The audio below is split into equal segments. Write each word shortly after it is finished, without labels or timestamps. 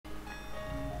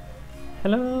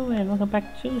Hello and welcome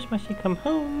back to Smushi Come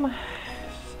Home.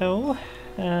 So,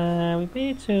 we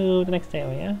made it to the next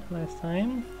area last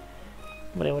time.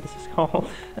 Whatever this is called,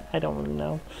 I don't really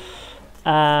know.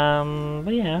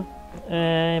 But yeah,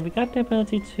 we got the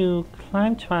ability to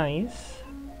climb twice.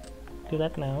 Do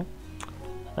that now.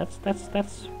 That's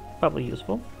probably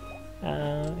useful.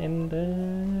 And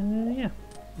yeah,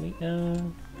 we are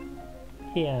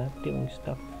here doing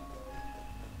stuff.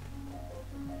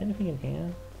 Anything in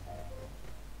here?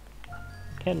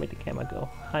 Can't make the camera go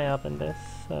high up in this,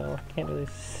 so I can't really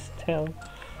tell. So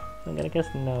I'm gonna guess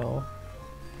no.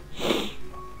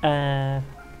 I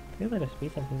feel like there's be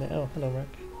something there. Oh, hello, Rock.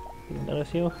 Didn't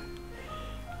notice you.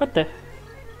 What the?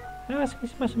 How is I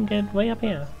supposed to get way up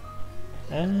here?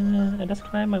 I just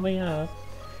climbed my way up.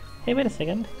 Hey, wait a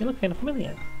second. You look kind of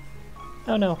familiar.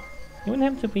 Oh no, you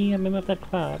wouldn't have to be a member of that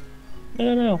club.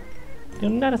 No. Do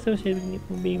not associate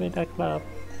with me with that club.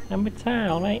 I'm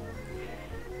retired, alright?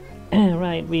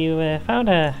 Right, we found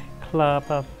a club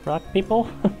of rock people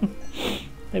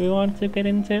that we wanted to get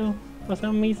into for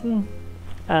some reason,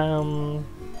 but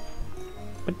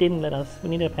didn't let us. We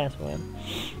needed a password,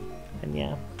 and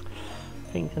yeah,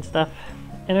 things and stuff.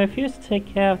 And I refused to take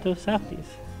care of those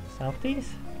softies.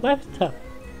 Softies? Life's tough,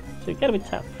 so you gotta be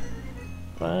tough.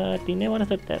 But you never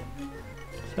understood that,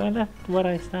 so I left what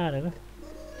I started.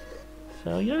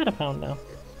 So you're out of town now.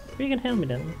 You can help me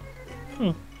then.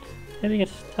 Maybe it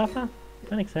gets tougher?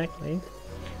 Not exactly.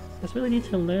 Just really need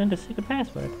to learn the secret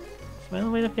password. It's my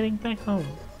only way of getting back home.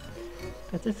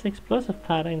 That's this explosive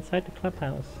powder inside the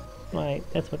clubhouse. Right,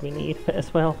 that's what we need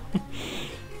as well.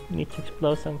 We need to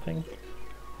explode something.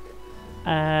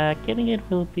 Getting it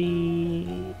will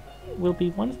be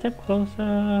one step closer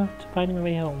to finding my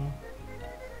way home.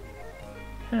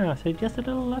 Ah, so just a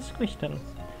little less squished then.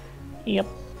 Yep,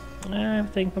 I'm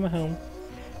staying for my home.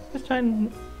 Just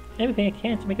trying everything I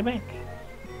can to make it back.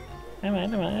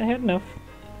 Alright, I had enough.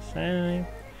 So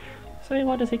you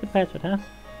want a secret password, huh?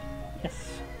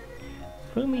 Yes.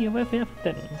 Prove me your worthy of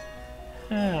then.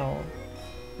 How?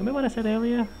 Remember what I said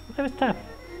earlier? Life is tough.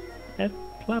 That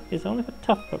club is only for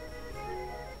tough folk.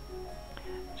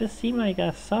 Just seemed like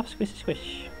a soft squishy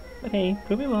squish. But hey,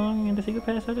 prove me wrong and the secret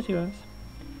password is yours.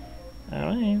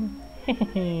 Alright.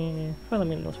 Follow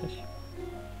me, little squish.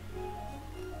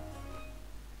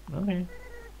 Okay.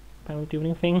 Don't do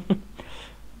anything.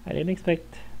 I didn't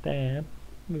expect that.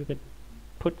 We could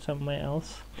put somewhere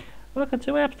else. Welcome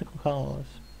to obstacle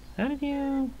course. How did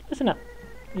you... Listen up.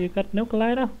 You got no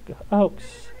glider? A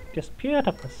hoax. Just pure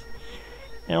toughness.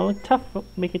 And only tough folk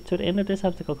make it to the end of this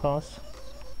obstacle course.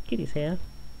 Kitty's here.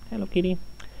 Hello, Kitty.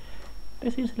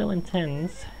 This seems a little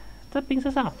intense. Stop being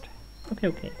so soft.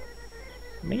 Okay.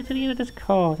 Make it to the end of this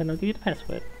course and I'll give you the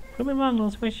password. Prove me wrong,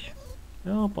 little squish.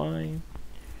 Oh boy.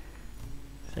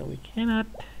 So we cannot...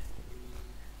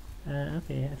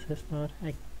 okay, assist mode.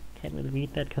 I can't really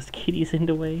read that because Kitty's in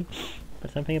the way.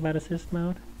 But something about assist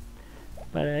mode.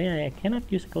 But yeah, I cannot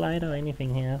use a glider or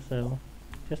anything here, so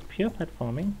just pure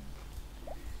platforming.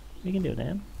 We can do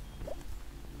that.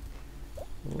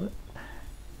 Whoop.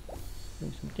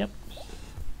 Do some jumps.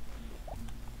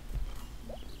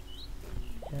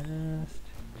 Just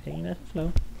taking that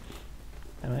slow.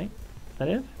 Alright, is that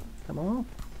it? Is that all?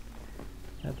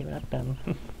 Okay, we're not done.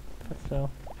 That's so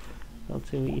a little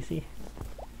too easy.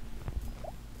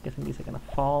 Guessing these are gonna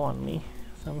fall on me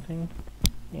or something.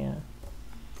 Yeah.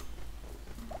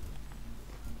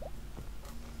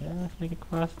 Yeah, let's make it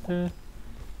across the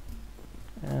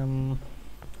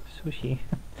sushi.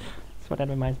 That's what that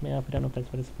reminds me of. I don't know if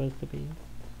that's what it's supposed to be.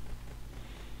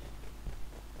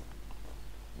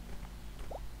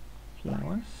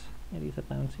 Flowers. Yeah, these are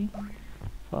bouncy.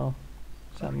 For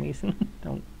some reason.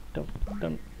 Don't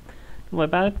worry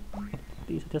about it.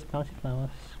 These are just bouncy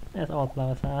flowers, as all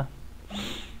flowers are.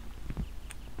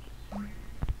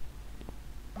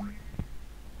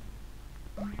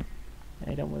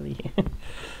 I don't really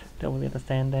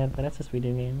understand that, but that's just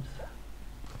video games.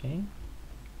 Okay,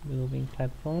 moving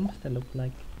platforms that look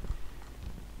like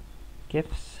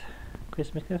gifts,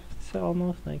 Christmas gifts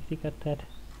almost. Like you got that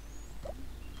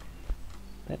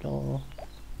little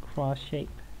cross shape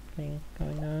thing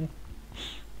going on.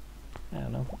 I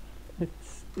don't know.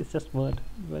 It's just wood,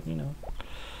 but you know.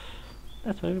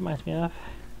 That's what it reminds me of.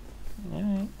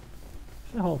 Alright.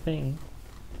 It's the whole thing.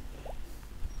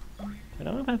 I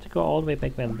don't know if I have to go all the way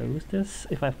back and lose this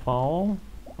if I fall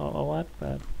or what,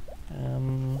 but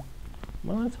well,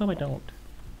 let's hope I don't.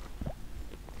 It's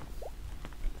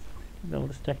a little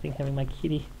distracting having my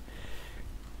kitty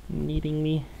needing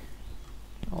me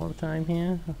all the time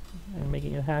here and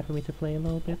making it hard for me to play a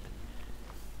little bit.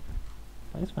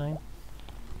 But it's fine.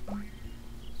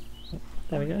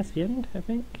 There we go, that's the end, I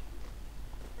think.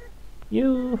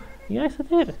 You actually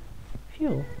did!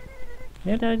 Phew.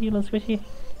 You died, you little squishy.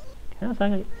 Kind of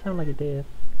sound like you did.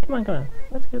 Come on,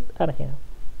 let's get out of here.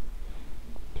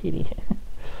 Kitty.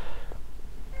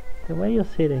 The way you're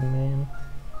sitting, man.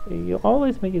 You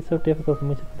always make it so difficult for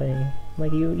me to play.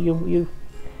 Like you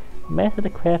master the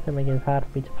craft and make it hard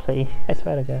for me to play. I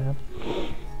swear to God.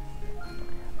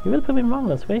 You will put me wrong,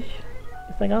 little squish.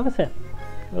 It's like I always said.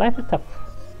 Life is tough.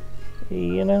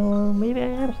 You know, maybe I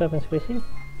am something squishy.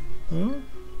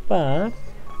 But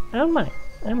I don't mind.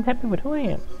 I'm happy with who I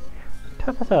am.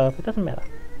 Tough as off, it doesn't matter.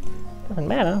 Doesn't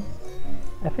matter.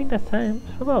 I think that's time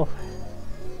for both.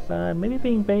 But maybe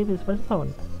being brave is what's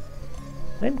important.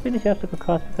 I didn't finish the obstacle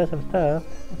course because I was tough.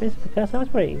 I finished because I was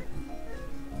brave.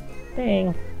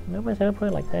 Dang, nobody's ever put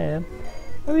it like that.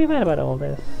 What are you mad about all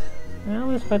this? I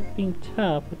always thought being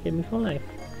tough would give me full life.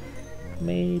 I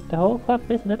made the whole club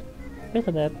based on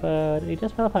that, but it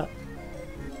just fell apart.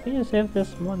 You deserve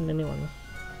this more than anyone.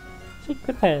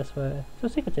 Secret password. So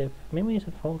secretive. Maybe you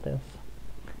should fold this.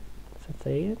 Does it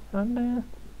say it on there?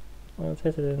 Well, it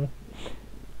says it in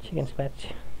chicken scratch.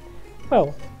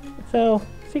 Whoa, it's so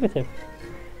secretive.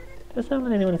 Just don't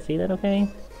let anyone see that, okay?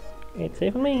 It's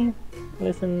safe for me.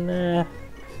 Listen,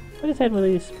 what you said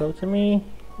really spoke to me.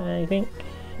 I think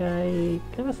I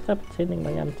gotta stop pretending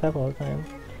like I'm tough all the time.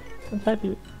 I'm try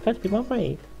to be more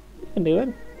brave. You can do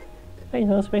it. Thanks,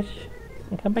 no switch.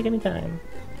 And come back anytime.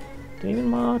 An even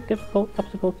more difficult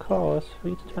obstacle course for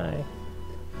you to try.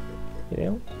 You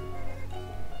know?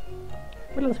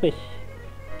 Little squish.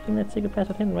 Keep that secret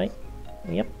password hidden, right?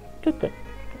 Yep. Good.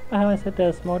 How I said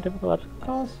there's more difficult obstacle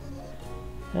course?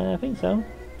 I think so.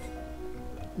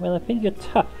 Well, I think you're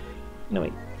tough. No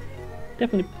wait.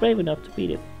 Definitely brave enough to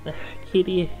beat it.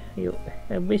 Kitty,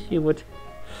 I wish you would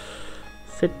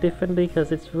sit differently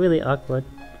because it's really awkward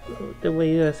the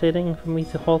way you're sitting for me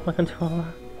to hold my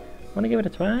controller. Wanna give it a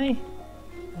try?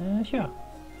 Sure.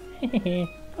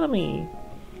 Follow me.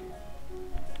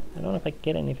 I don't know if I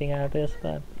get anything out of this,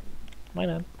 but why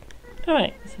not?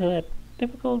 Alright, so that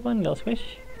difficult one, little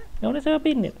squish. No one has ever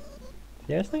beaten it.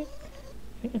 Seriously?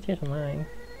 I think I changed my mind.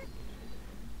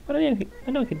 But I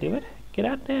know you can do it. Get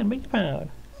out there and make you proud.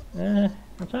 I'm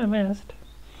trying my best.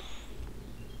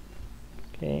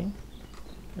 Okay.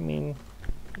 I mean,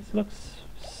 this looks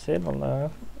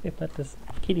similar. If not, this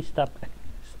kitty, stop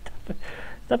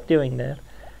doing that.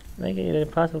 Make it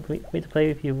impossible for me to play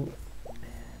if you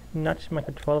nudge my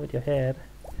controller with your head.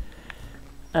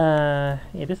 Yeah,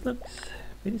 this looks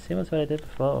pretty similar to what I did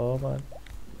before, but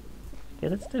I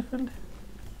guess it's different.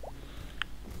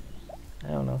 I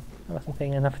don't know. I wasn't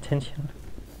paying enough attention.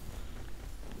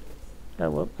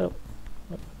 Oh,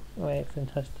 I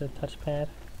accidentally touched the touchpad.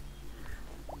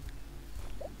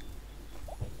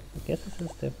 I guess this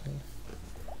is different.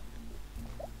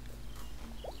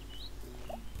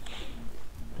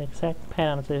 The exact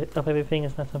patterns of everything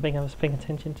is not something I was paying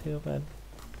attention to, but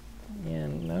yeah,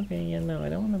 okay, yeah, no, I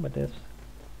don't remember this.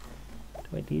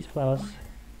 The way these flowers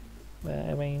were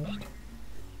arranged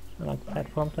along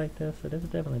platforms like this, so this is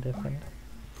definitely different.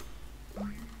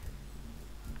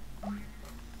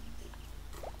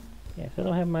 Yeah, so I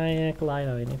don't have my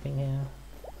glider or anything here.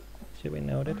 Should be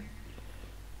noted.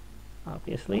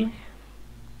 Obviously.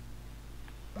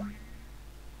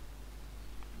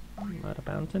 A lot of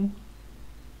bouncing.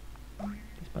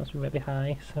 These bounce very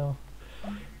high, so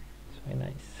it's very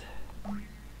nice.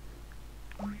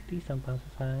 These don't bounce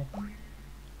as high.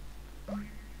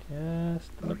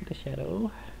 Just look at the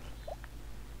shadow.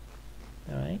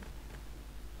 Alright.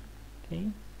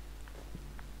 Okay.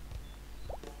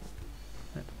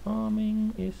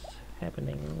 Platforming is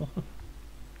happening.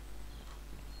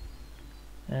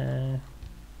 Is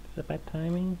it bad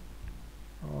timing?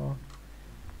 Or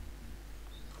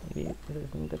maybe this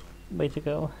isn't the way to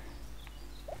go.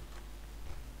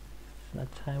 It's not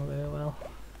timed very well.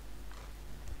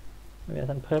 Maybe that's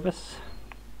on purpose.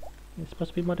 It's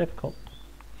supposed to be more difficult.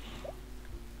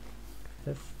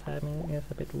 This timing is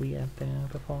a bit weird there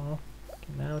before.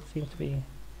 Okay, now it seems to be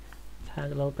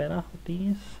timed a little better with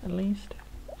these, at least.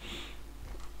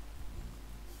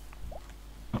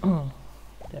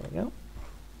 There we go.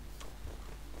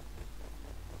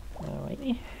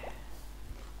 Alrighty.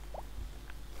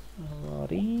 All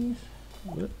these.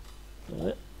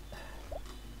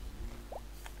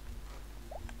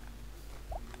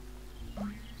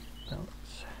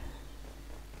 Bounce.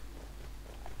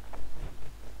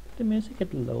 The music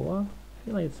get lower? I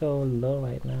feel like it's so low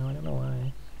right now, I don't know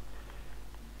why.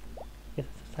 I guess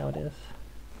that's just how it is.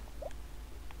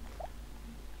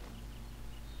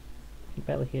 You can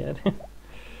barely hear it.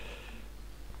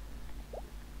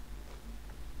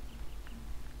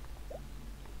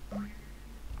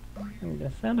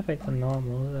 the sound effects are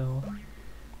normal, so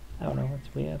I don't know,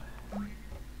 it's weird.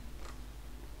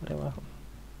 Whatever.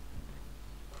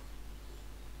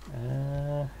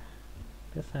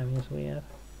 This timing is weird.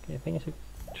 Okay, I think I should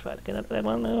try to get up that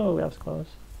one. Oh, that was close.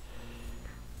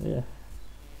 Yeah.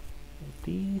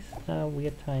 These are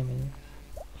weird timings.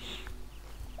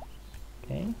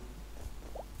 Okay.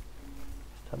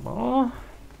 Some more. Okay,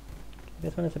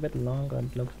 this one is a bit longer,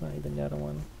 it looks like, than the other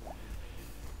one.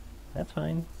 That's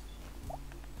fine.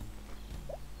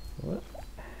 Whoop.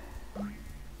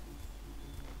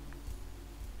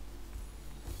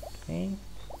 Okay.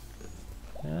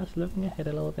 Just looking ahead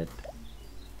a little bit.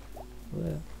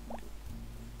 Whoa.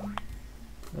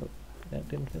 Oh, that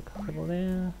didn't feel comfortable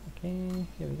there. Okay,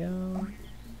 here we go.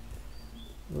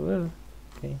 Whoa.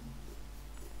 Okay.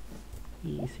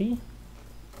 Easy.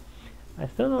 I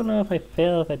still don't know if I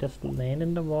fail if I just land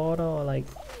in the water or like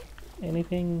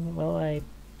anything. Well, I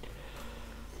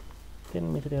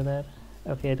didn't mean to do that.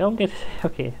 Okay, I don't get...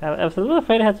 Okay, I was a little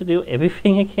afraid I had to do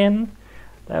everything again.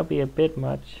 That would be a bit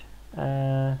much.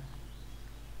 Oh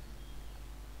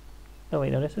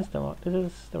wait, no, this is the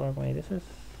wrong way. This is...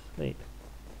 Wait.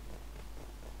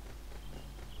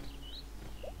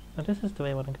 Oh, this is the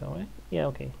way I want to go, right? Yeah,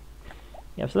 okay.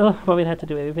 Yeah, I was a little worried I had to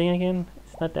do everything again.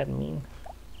 It's not that mean.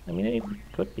 I mean, it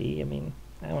could be. I mean,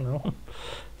 I don't know.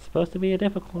 It's supposed to be a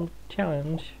difficult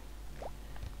challenge.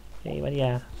 Okay, but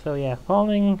yeah. So yeah,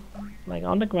 falling like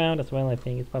on the ground as well, I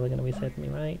think it's probably gonna reset me,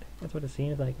 right? That's what it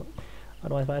seems like.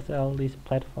 Otherwise, why is there all these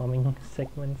platforming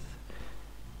segments?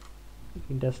 You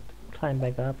can just climb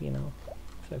back up, you know.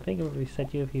 So I think it would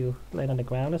reset you if you land on the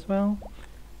ground as well.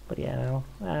 But yeah,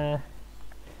 no.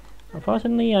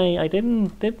 Unfortunately, I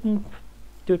didn't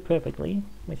do it perfectly,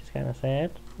 which is kind of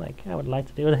sad. Like, I would like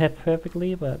to do that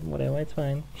perfectly, but whatever, it's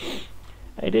fine.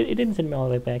 It didn't send me all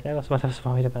the way back. That was what I was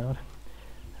worried about.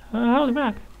 Holy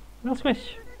rock! Well,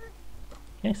 swish!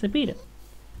 Yes, I beat it.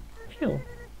 Phew!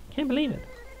 Can't believe it.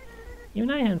 Even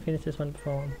I haven't finished this one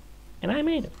before, and I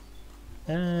made it.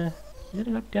 You did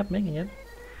a good job making it.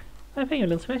 I think a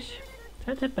little swish.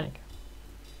 Turn that back.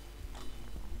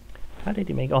 How did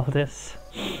you make all this?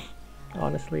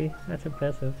 Honestly, that's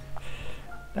impressive.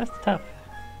 That's tough.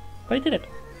 But you did it.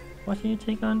 Watching you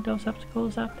take on those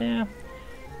obstacles out there,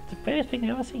 it's the best thing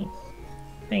I've ever seen.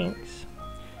 Thanks.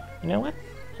 You know what?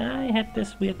 I had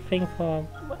this weird thing for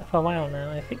a while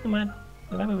now. I think it might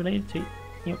be related to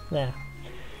you. Nah.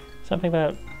 Something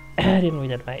about... I didn't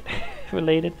read it right.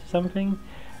 Related to something.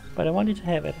 But I wanted to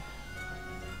have it.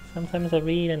 Sometimes I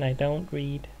read and I don't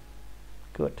read.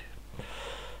 Good.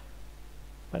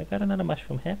 But I got another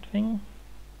mushroom head thing.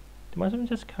 The mushrooms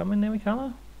just come in every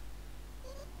color?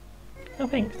 Oh,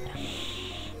 thanks.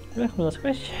 Welcome to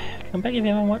Squish. Come back if you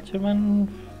ever want to run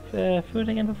through it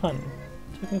again for fun.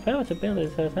 It took me forever to build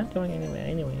it, so it's not going anywhere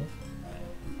anyways.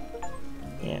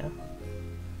 Yeah.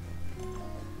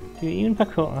 Do you even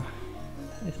parkour?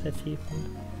 Is the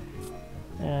achievement.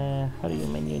 How do you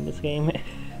menu in this game?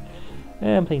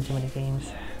 I'm playing too many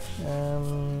games.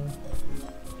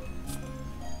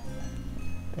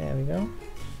 There we go.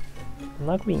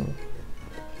 Not green.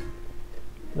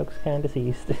 Looks kinda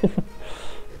deceased.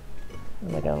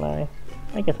 I'm not gonna lie.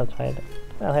 I guess I'll try it.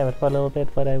 I'll have it for a little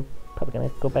bit, but I'm probably gonna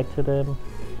go back to the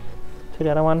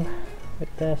other one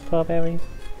with the strawberry.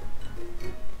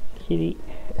 Kitty.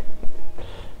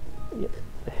 Yep.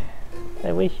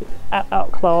 I wish you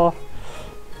out claw.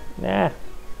 Nah.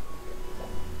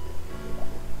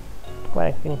 Well,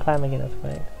 I can climb again, that's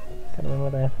right. Can't remember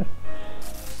that.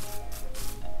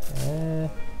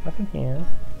 Nothing here.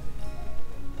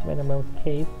 Random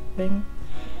cave thing.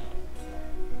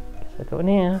 Guess I'll go in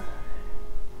here.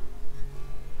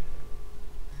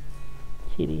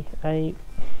 Kitty,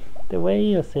 the way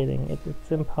you're sitting,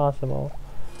 it's impossible.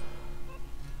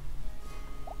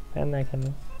 And I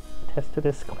can attest to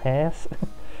this glass.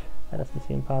 That doesn't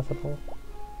seem possible.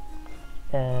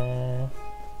 Okay.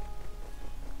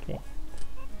 I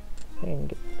can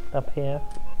get up here.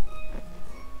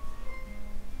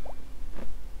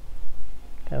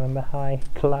 I remember how I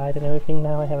glide and everything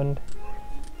now. I haven't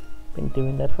been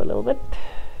doing that for a little bit.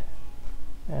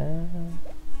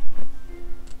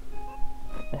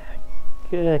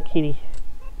 Good kitty.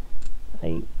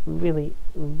 I really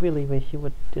wish you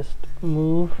would just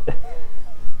move.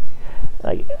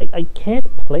 Like I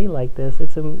can't play like this.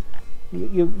 It's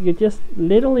you're just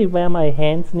literally where my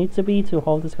hands need to be to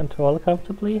hold this controller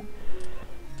comfortably.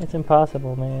 It's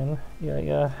impossible, man.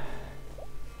 You're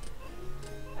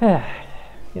cat.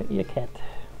 You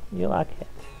are cat.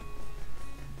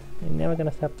 You're never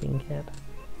gonna stop being cat.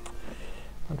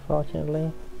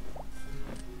 Unfortunately.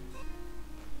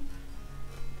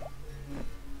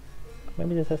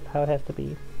 Maybe this is how it has to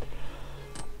be.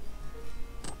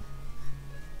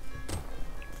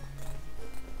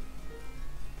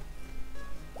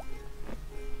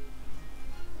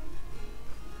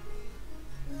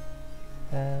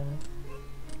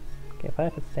 Okay, if I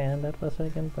could stand that for a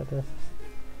second, but this is...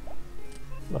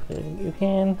 Luckily you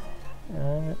can.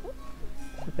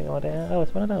 Something over there. Oh,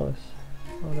 it's one of those.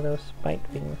 One of those spike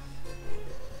things.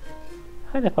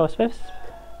 Hi there, Force Wisp.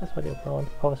 That's what you call it,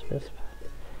 Force Wisp.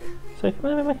 So if you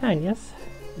remember my kind, yes?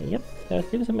 Yep, I was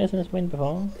given some SMS wind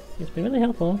before. It's been really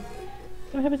helpful.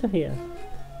 I'm happy to hear.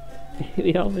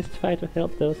 We always try to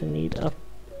help those in need of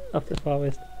the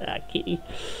forest. Ah, kitty.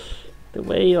 The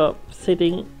way you're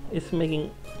sitting is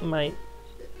making my...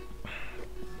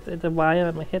 The wire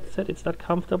on my headset, it's not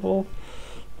comfortable.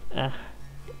 Ah,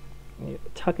 you're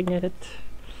tugging at it.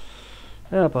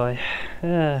 Oh boy.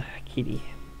 Ah, kitty.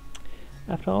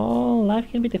 After all,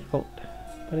 life can be difficult,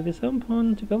 but it is so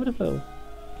important to go with the flow.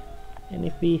 And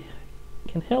if we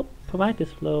can help provide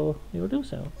this flow, we will do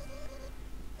so.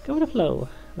 Go with the flow,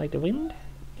 like the wind?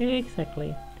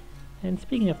 Exactly. And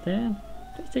speaking of that,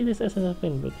 let's take this essence of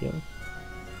wind with you.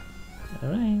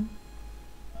 Alright.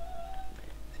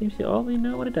 Seems you already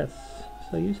know what it does,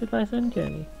 so use it wisely on the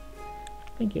journey.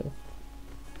 Thank you.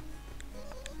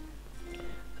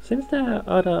 Since there are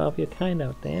other of your kind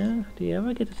out there, do you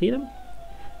ever get to see them?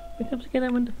 We come together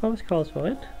when the forest calls for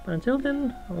it, but until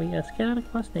then, we are scattered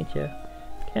across nature,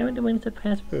 carrying the winds that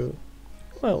pass through.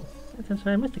 Whoa, that sounds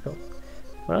very mystical,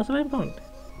 but also very important.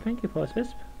 Thank you, Force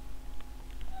Wisp.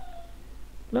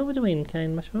 Blow with the wind,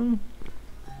 kind mushroom.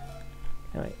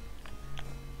 Alright.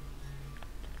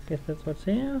 Guess that's what's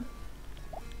here.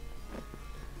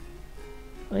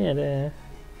 Oh yeah,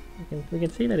 we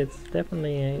can see that it's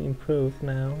definitely improved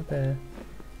now, the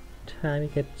time you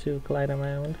get to glide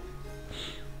around.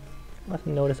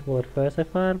 Wasn't noticeable at first, I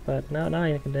thought, but now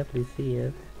you can definitely see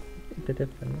it, the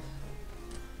difference.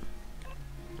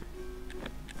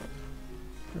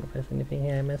 I don't know if there's anything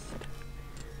here I missed.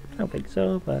 I don't think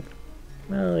so, but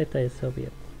well, if there is, so be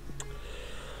it.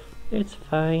 It's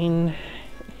fine.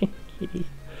 Kitty.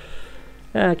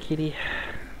 Ah, kitty.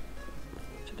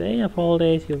 Today of all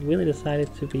days, you really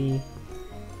decided to be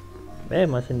very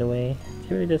much in the way.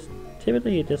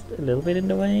 Typically you're just a little bit in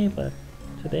the way, but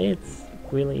today it's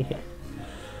really...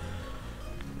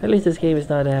 At least this game is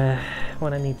not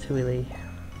one I need to really,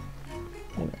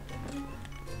 you know,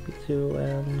 be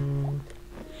too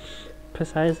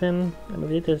precise in. I mean,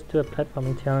 we did just do a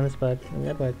platforming challenge, but I mean,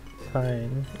 that worked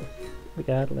fine,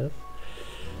 regardless.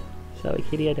 Sorry,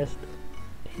 kitty, I just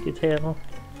hit your tail.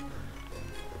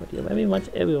 But you're very much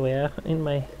everywhere in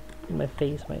my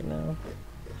face right now.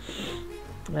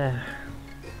 Ah,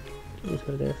 it is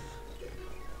what it is.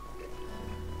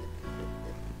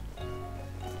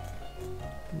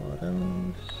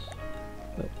 Bottoms.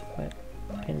 Oh, right.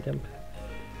 Can't jump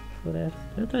for that.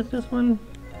 That's this one.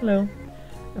 Hello.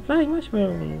 A flying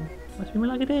mushroom. Must be more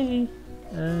like a day.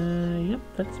 Yep,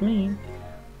 that's me.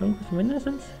 Looking for some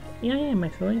innocence? Yeah, I am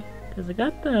actually. Cause I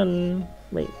got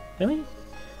wait, really?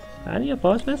 Are you a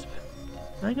Force Wisp?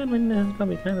 I got witnesses from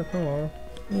me kind of before.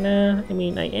 Nah, I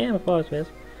mean I am a Force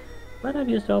Wisp, but I've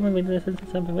used all my witnesses in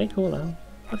something way cooler.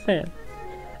 What's that?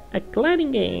 A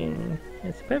gliding game!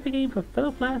 It's a perfect game for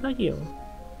fellow flyers like you.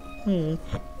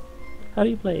 How do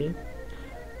you play?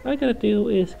 All you gotta do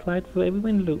is glide through every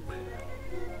wind loop.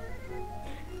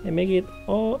 And make it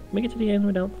to the end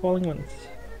without falling once.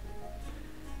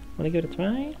 Wanna give it a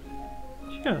try?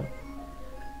 Sure.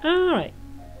 Alright.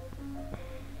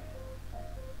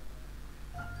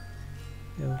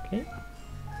 Okay.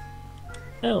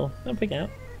 Oh, don't freak out.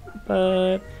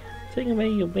 But taking away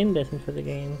your wind essence for the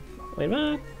game. Wait,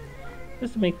 what?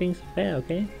 Just to make things fair,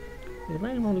 okay? The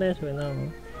gliding won't last very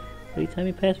long. Every time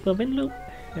you pass through a wind loop,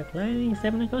 your gliding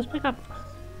stamina goes back up.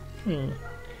 And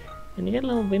you get a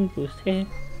little wind boost here.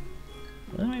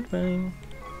 Alright, fine.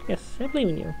 Yes, I believe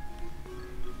in you.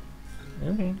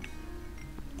 Okay.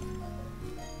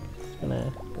 Just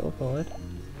gonna go for it.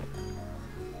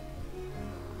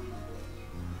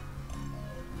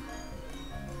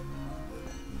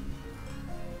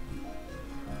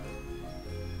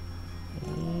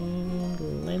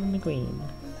 Green.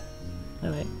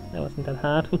 Alright, that wasn't that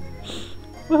hard.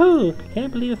 Woohoo!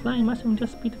 Can't believe a flying mushroom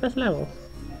just beat the first level.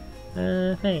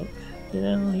 Thanks. You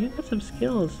know, you got some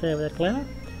skills there with that glider.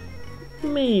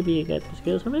 Maybe you got the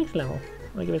skills for next level.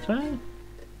 Wanna give it a try?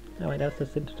 Alright, that's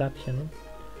just introduction.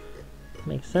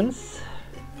 Makes sense.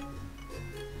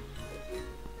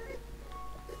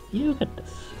 You got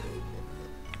this.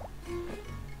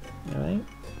 Alright.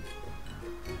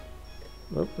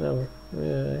 Whoop,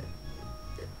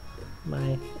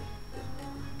 my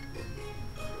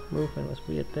movement was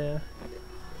weird there.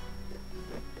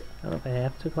 I don't know if I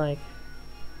have to like...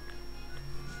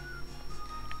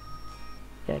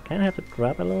 Yeah, I kinda have to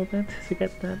drop a little bit to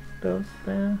get those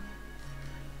there.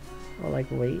 Or like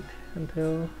wait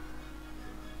until...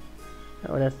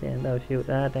 Oh, that's the end. Oh shoot,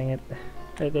 ah dang it.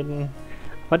 I didn't... I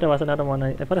thought there was another one.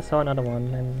 I thought I saw another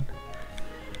one and...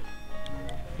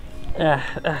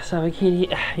 sorry kitty.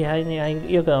 Yeah,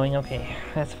 you're going, okay.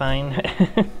 That's fine.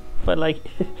 But like,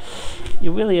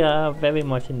 you really are very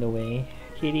much in the way,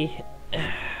 kitty.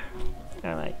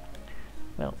 Alright.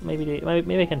 Well, maybe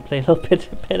I can play a little bit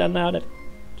better now that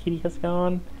kitty has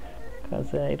gone.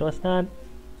 Because it was not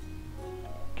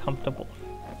comfortable,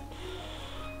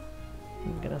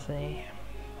 I'm gonna say.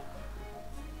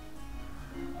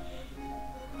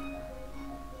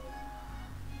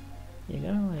 You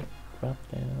gotta like drop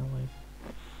down, like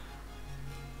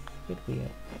a bit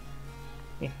weird.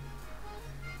 Yeah.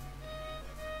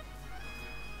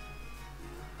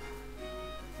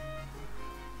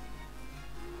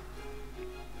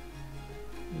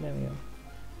 There we go.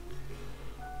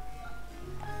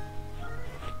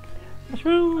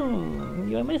 Mushroom!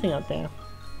 You're amazing out there.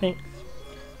 Thanks.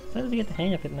 Starting to get the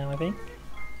hang of it now, I think.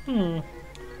 I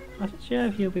wasn't sure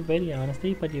if you'll be ready,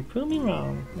 honestly, but you proved me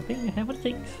wrong. I think I have what it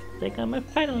takes to take on my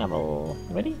final level.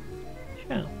 Ready?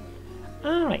 Sure.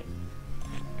 Alright.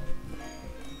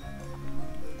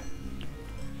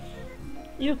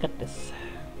 You got this.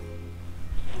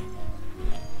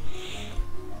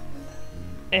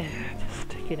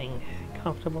 Just getting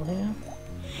comfortable here.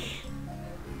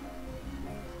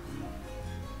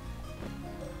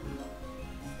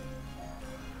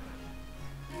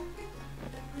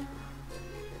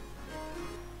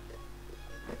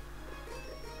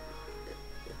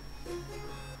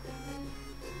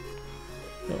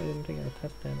 No, I didn't think I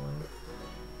touched that one.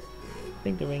 I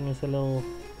think the ring is a little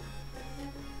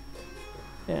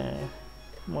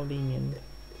more lenient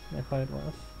than I thought it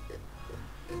was.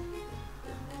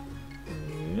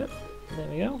 Yep, there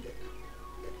we go.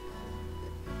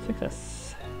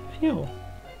 Success. Phew.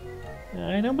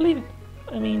 I don't believe it.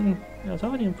 I mean, I was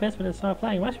already impressed when I saw a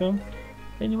flying mushroom.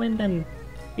 Then you went and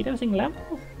beat every single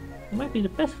level? It might be the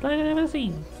best flying I've ever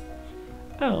seen.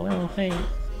 Oh, well, hey.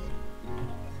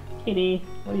 Kitty,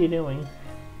 what are you doing?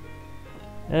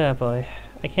 Oh boy.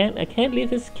 I can't leave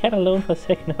this cat alone for a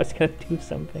second. I was gonna do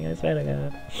something, I swear to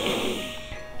God.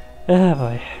 Oh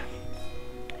boy.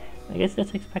 I guess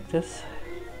let's expect this.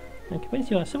 I'm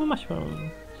convinced you are a super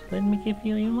mushroom. So let me give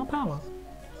you even more power.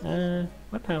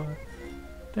 What power?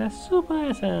 The super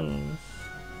essence.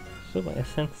 Super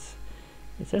essence.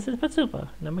 It says it's but super.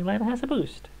 Number glider has a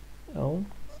boost. Oh.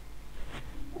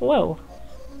 Whoa.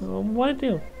 What'd it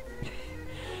do?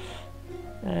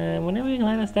 Whenever your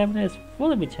glider stamina is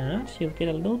fully recharged, you'll get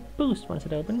a little boost once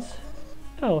it opens.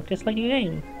 Oh, just like your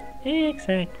game.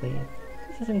 Exactly.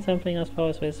 This isn't something I was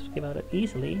supposed to give out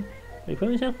easily. You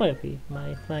prove yourself worthy,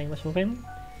 my flying mushroom friend.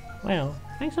 Wow,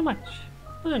 thanks so much.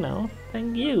 No,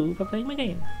 thank you for playing my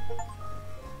game.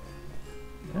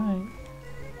 Alright.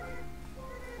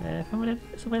 From the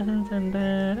super essence, and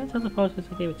that's how the process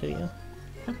I gave it to you.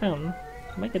 How come?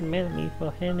 You might get mad at me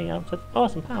for handing out such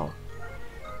awesome power.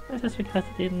 That's just because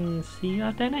I didn't see you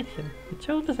out there in action. You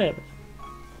chose to deserve it.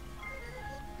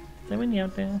 Is there windy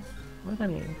out there? What does that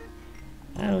mean?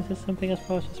 Oh, is this something I was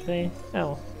supposed to say?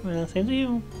 Oh, well, same to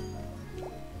you.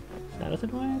 So how does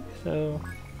it work? So...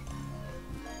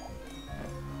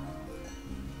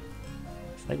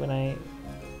 It's like when I...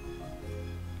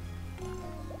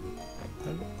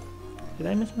 Did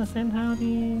I misunderstand how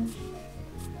the...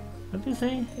 What did you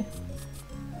say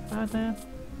about that?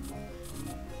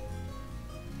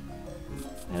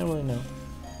 I don't really know.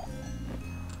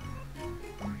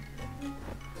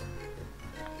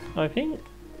 Oh, I think...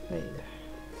 Wait.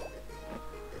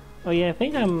 Oh yeah, I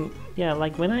think I'm... Yeah,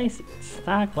 like when I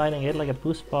start gliding, I get like a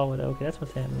boost forward. Okay, that's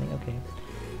what's happening.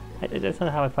 Okay. That's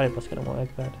not how I thought it was gonna work,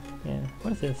 but... Yeah.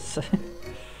 What is this?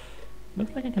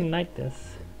 Looks like I can light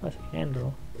this. What's a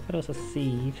candle? I thought it was a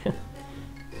seed.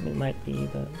 It might be,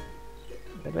 but...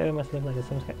 It very much looks like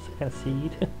some kind of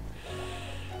seed.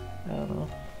 I don't know.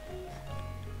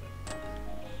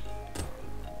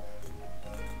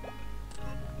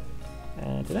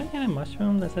 Did I get a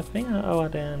mushroom? There's a thing over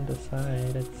there on the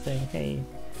side that's saying, hey.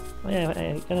 Oh yeah,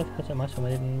 I gotta touch a mushroom,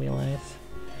 I didn't realize.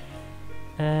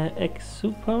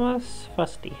 Exuperous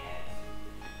Frosty.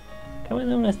 Commonly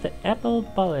known as the apple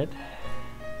bullet.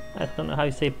 I don't know how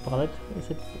you say bullet.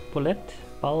 Is it bullet?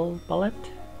 Bullet?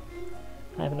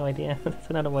 I have no idea. That's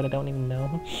another word I don't even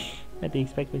know. I didn't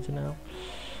expect me to know.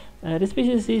 This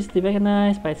species is easily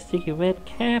recognized by its sticky red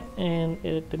cap and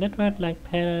the network-like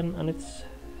pattern on its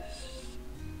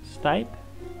stipe.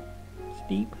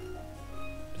 deep.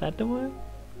 Is that the word?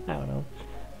 I don't know.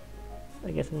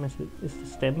 I guess it means it's the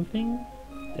stem thing.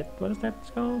 What is that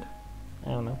called? I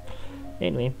don't know.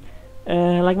 Anyway,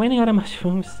 like many other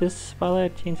mushrooms, this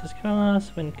spotlight changes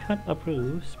colors when cut or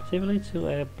bruised, specifically to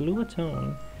a bluer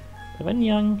tone. But when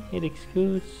young, it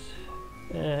exudes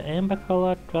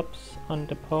amber-colored drops on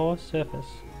the pore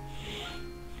surface.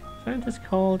 Scientists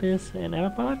call this an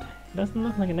apple bud. It doesn't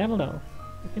look like an apple though.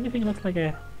 If anything, it looks like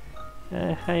a...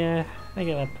 I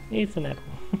give up. It's an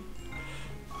apple.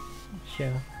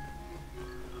 Sure.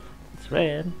 It's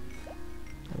red.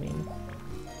 I mean,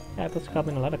 apples come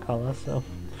in a lot of colors, so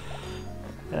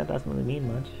that doesn't really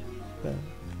mean much. But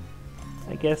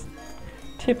I guess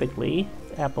typically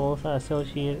apples are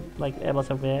associated, like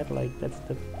apples are red, like that's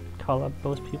the color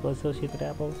most people associate with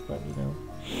apples, but you know,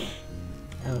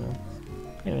 I don't know.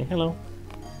 Anyway, hello.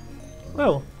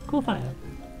 Whoa, cool fire.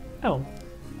 Oh.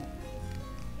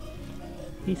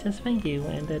 He says thank you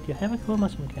and that you have a cool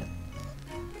mushroom cap.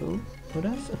 Cool? Who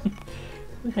does?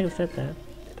 Who the hell said that?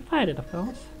 The fire did, of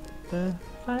course. The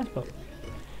fire spoke.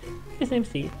 His name's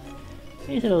Steve.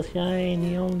 He's a little shy and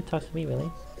he only talks to me,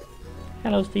 really.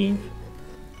 Hello, Steve.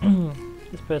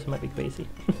 This person might be crazy.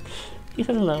 He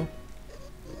says hello.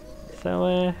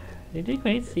 So, they did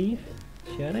great, Steve.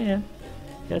 Sure they have.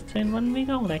 Just turned 1 week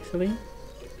old, actually.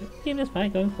 Keep this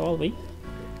fight going for all week.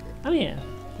 Oh yeah,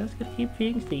 just gonna keep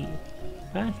feeding Steve.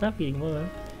 I stop eating more.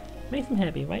 Makes him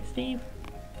happy, right, Steve?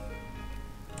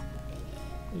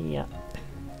 Yeah,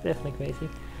 definitely crazy.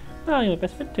 Well, you're my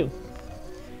best friend too.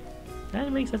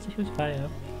 That makes such a huge fire.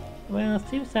 Well,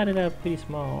 Steve started out pretty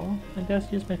small, and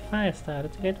just used my fire starter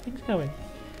to get things going.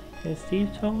 And Steve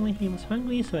told me he was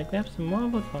hungry, so I grabbed some more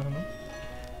wood for him.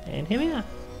 And here we are.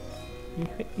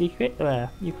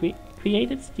 You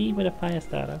created Steve with a fire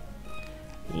starter.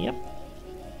 Yep.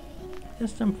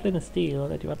 Just some flint and steel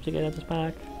that you rub together to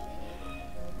spark.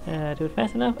 Do it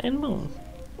fast enough and boom.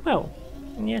 Well,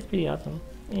 yes, pretty awesome.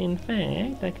 In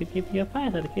fact, I could give you a fire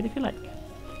starter kit if you like.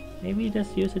 Maybe you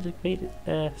just use it to create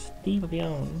Steve of your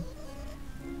own.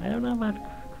 I don't know about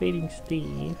creating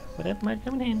Steve, but that might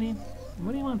come in handy.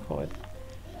 What do you want for it?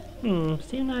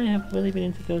 Steve and I have really been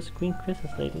into those green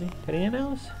crystals lately. Got any of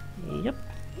those? Yep.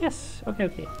 Yes.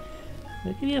 Okay.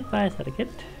 We'll give you a fire starter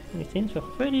kit in exchange for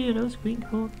 30 of those green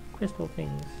cool crystal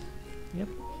things. Yep.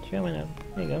 Sure, why not?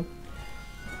 There you go.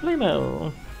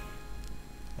 Flamo!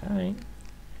 Alright.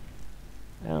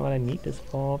 I don't know what I need this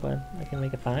for, but I can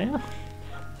make a fire.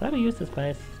 So how to use this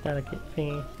fire starter kit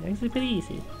thingy? It's actually pretty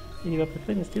easy. If you rub the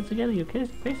flint and steel together, you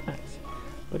get great sparks.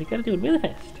 But you gotta do it really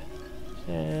fast.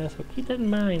 So keep that in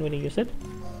mind when you use it.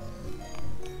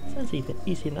 Sounds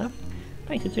easy enough.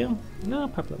 Thanks, you too. No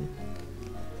problem.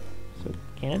 So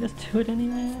can I just do it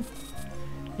anywhere?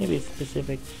 Maybe it's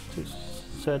specific to a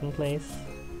certain place.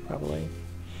 Probably.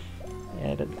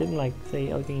 Yeah, that didn't like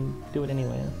say, oh, you can do it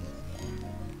anywhere.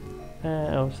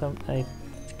 I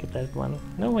skipped that one.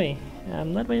 No way.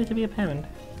 I'm not ready to be a parent.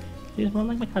 Steve's more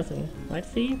like my cousin. Right,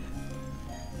 Steve?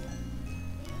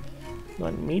 You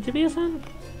want me to be a son?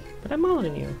 But I'm older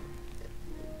than you.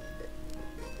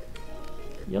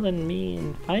 You're than me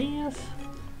in 5 years?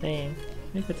 Damn.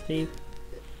 You're good, Steve.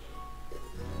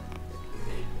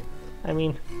 I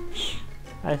mean,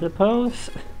 I suppose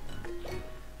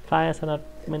fires are not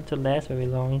meant to last very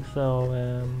long, so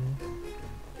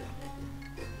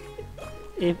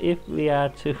if we are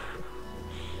to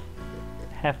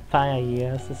have fire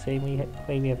years the same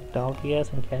way we have dog years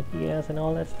and cat years and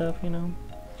all that stuff, you know,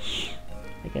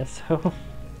 I guess so.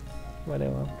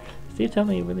 Whatever. Steve told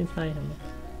me you really inspired him.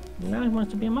 Now he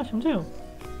wants to be a mushroom too.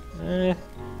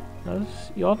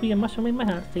 You'll be a mushroom in my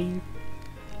heart, Steve.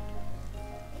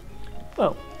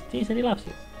 Whoa, Steve said he loves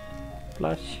you.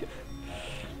 Flush.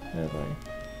 Oh boy.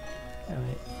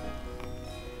 Alright.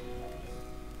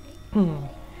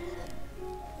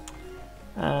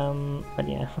 But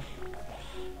yeah.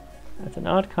 That's an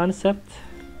odd concept.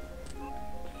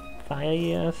 Fire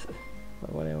years.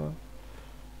 But whatever.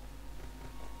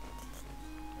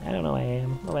 I don't know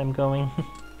where I'm going.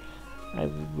 I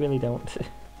really don't.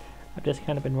 I've just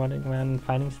kind of been running around and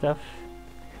finding stuff.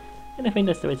 And I think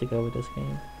that's the way to go with this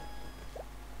game.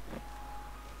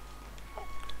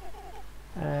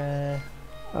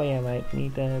 Oh yeah, right,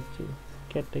 need to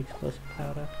get the explosive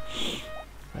powder.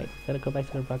 Right, gotta go back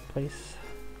to the bug place.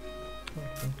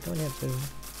 Okay, go in here too.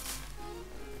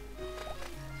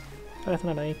 Oh, that's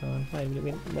another acorn. Right,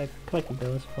 we're collecting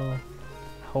those for a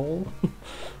hole.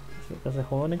 So there's a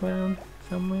hole in the ground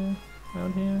somewhere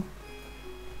around here.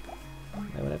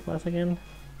 Where that was again?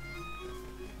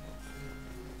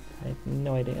 I have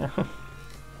no idea.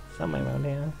 Somewhere around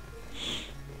here.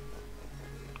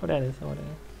 Oh, that is over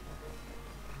there.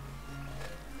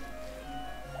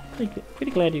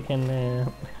 Pretty glad you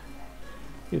can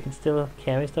still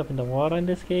carry stuff in the water in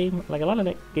this game. Like a lot of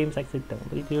games actually don't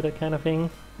really do that kind of thing.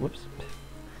 Whoops.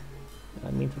 I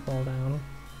didn't mean to fall down.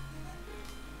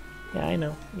 Yeah, I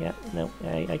know. Yeah, no,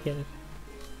 I get it.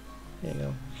 There you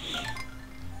go.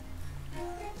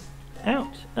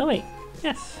 Out! Oh wait,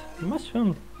 yes!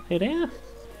 Mushroom! Are you there?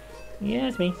 Yeah,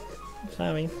 it's me.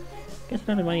 Sorry. Guess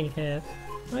not the money you have.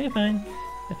 Oh, you're fine.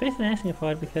 My face is asking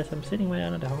for it because I'm sitting right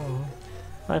under the hole.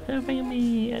 But they're bringing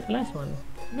me at the last one.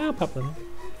 No problem.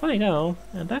 Before you go,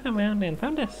 I dug around and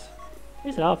found this.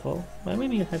 This is awful, but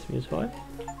maybe you have some use for it.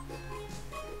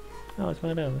 Oh, it's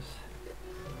one of those.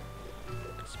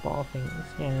 Small things,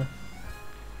 yeah.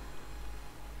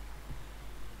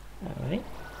 Alright.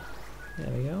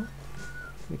 There we go.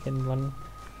 We can run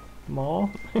more.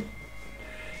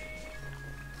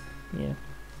 Yeah.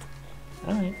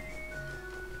 Alright.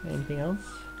 Anything else?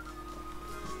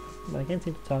 But I can't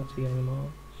seem to talk to you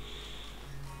anymore.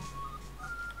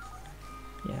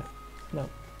 Yeah. No.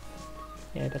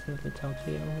 Yeah, it doesn't really talk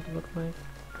to you what it looks like.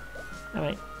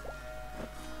 Alright.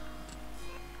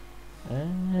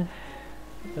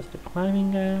 Just the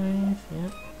climbing guys, yeah.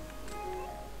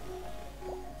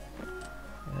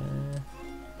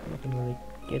 I can really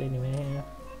get anywhere.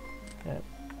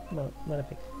 Well, not if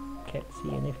I can't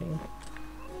see anything.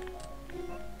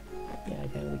 Yeah, I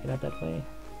can't really get out that way.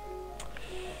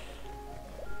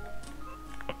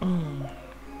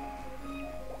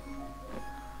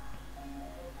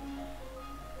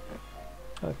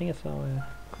 Oh, I think I saw a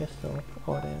crystal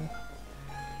over there.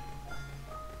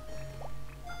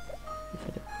 Is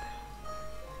it?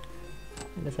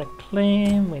 And there's a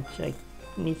claim, which I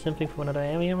need something from another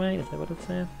area, right? Is that what it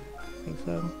said? I think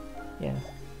so. Yeah.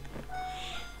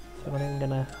 So I'm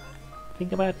gonna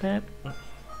think about that.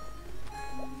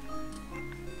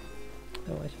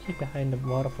 Oh, I should check behind the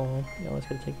waterfall. I always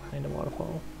gotta check behind the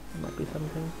waterfall. There might be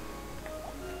something.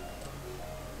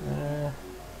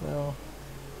 Well,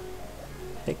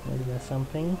 I think maybe there's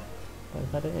something,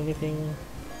 but not anything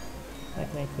I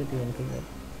can actually do anything with.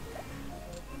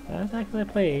 That's actually a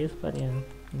place, but yeah,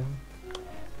 no.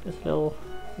 Just little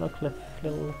cliff,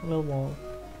 little wall.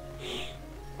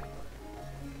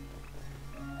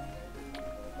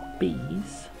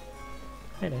 Bees.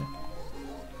 Hi there.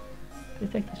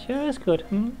 Detector sure is good,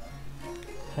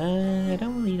 I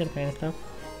don't really eat that kind of stuff.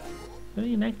 What do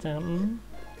you next time,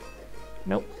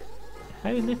 Nope. How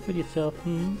you live with yourself, I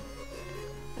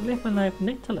live my life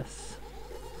nectarless.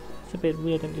 It's a bit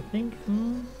weird, don't you think,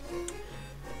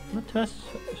 Not to us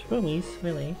Shromies,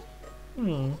 really.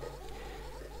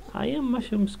 Are your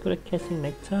mushrooms good at catching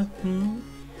nectar?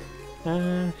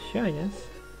 Sure, I guess.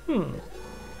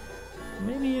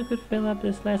 Maybe you could fill up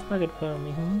this last bucket for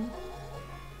me,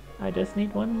 I just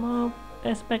need one more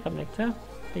speck of nectar.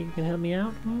 Think you can help me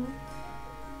out,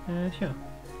 Sure.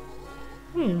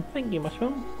 Thank you,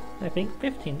 mushroom. I think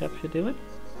 15 drops should do it.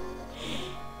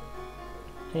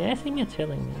 You're asking me or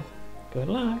telling me? Good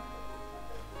luck.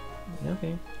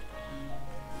 Okay.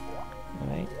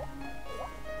 Alright.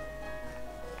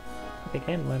 I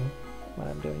can run while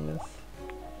I'm doing this.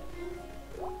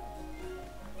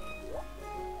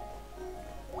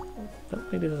 I don't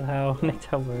think this is how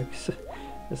nectar works.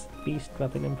 Just bees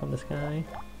dropping them from the sky.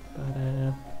 But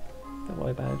don't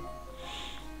worry about it.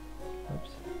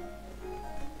 Oops.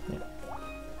 Yeah.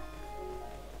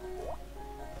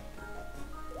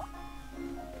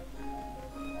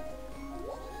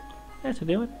 That should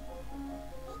do it.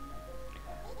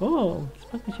 Oh,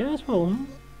 Smushi sure is full,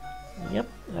 Yep,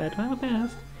 I try my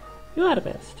best. You are the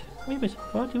best. Maybe I should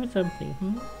support you with something,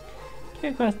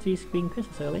 Came across these green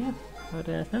crystals earlier, but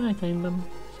now I claim them,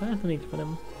 so I have no need for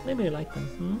them. Maybe you like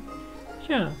them,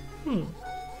 Sure,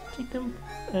 Take them,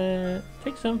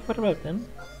 take some for the road then.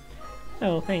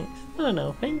 Oh, thanks.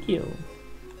 No, thank you.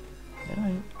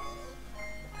 Alright.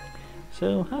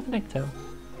 So, how's the nectar?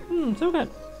 So good.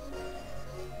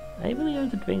 Are you really going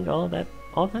to drink all that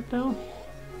though?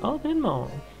 All that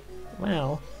more.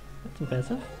 Wow, that's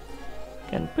impressive.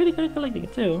 And pretty good at collecting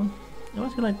it too. I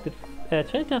was collected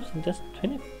 20 drops in just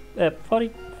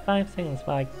 45 seconds,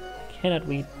 but I cannot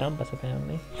read numbers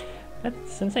apparently.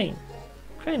 That's insane.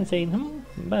 Quite insane,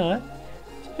 But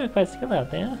you're quite skilled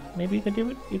out there. Maybe you could do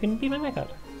it. You can be my record.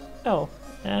 Oh,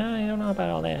 I don't know about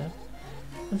all that.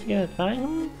 Once you get it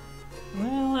fine,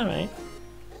 well, alright.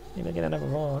 Maybe I'll get another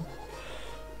reward.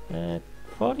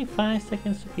 45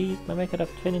 seconds to beat my record of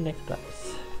 20 next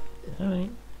drops.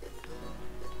 Alright.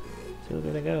 Still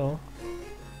good to go.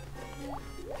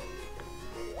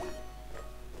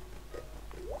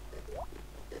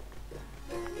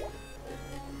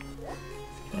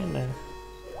 It's kinda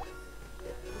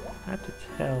hard to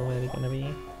tell where we're gonna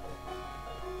be.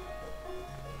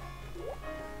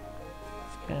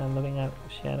 kind of looking out for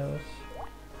shadows.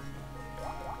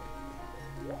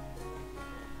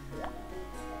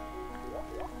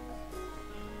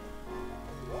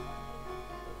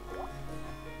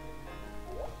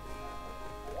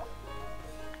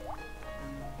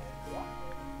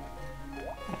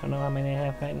 I don't know how many I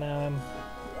have right now. I'm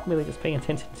really just paying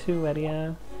attention to where they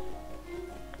are.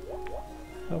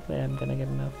 Hopefully I'm gonna get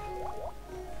enough.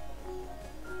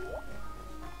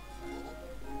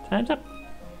 Time's up!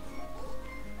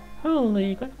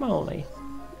 Holy guacamole!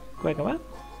 Guaca what?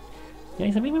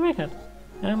 Thanks for being my record.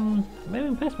 I'm very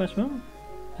impressed, Mushroom.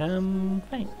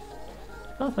 Thanks.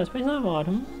 Well, for space of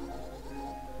autumn.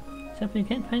 Something you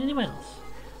can't find anywhere else.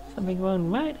 Something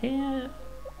grown right here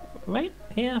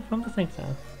from the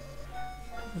center.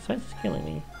 The sweat is killing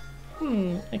me.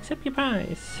 Accept your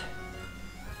prize.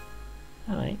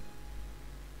 Alright.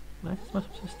 Why is this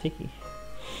mushroom so sticky?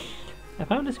 I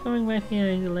found this growing right here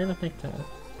in the land of nectar.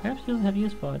 Perhaps you'll have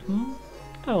use for it,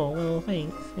 Oh, well,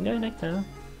 thanks. Enjoy nectar.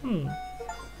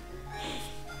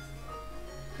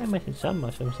 I imagine some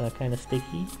mushrooms are kind of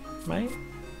sticky, right?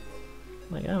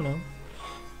 Like, I don't know.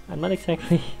 I'm not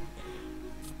exactly...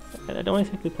 I don't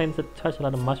exactly plan to touch a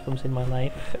lot of mushrooms in my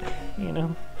life, you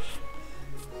know?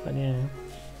 But yeah.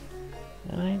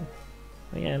 Alright.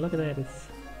 But yeah, look at that, it's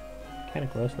kind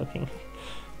of gross looking.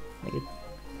 Like it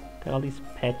got all these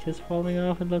patches falling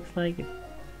off, it looks like.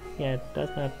 Yeah, it does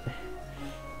not...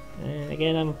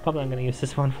 again, I'm probably not going to use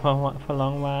this one for a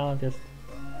long while, I'll just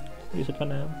use it for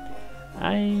now.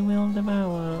 I will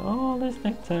devour all this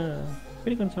nectar.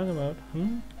 Pretty good song about,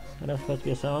 That was supposed to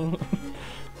be a song.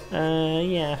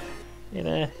 Yeah.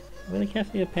 It really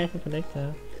captures your passion for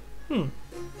nectar.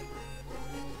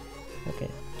 Okay.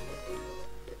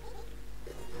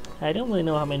 I don't really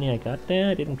know how many I got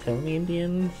there, it didn't tell me in the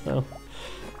end, so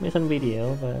I made some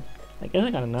video, but I guess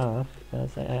I got enough,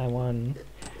 because I won.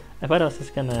 I thought I was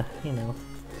just gonna, you know,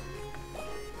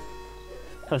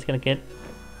 I was gonna get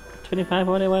 25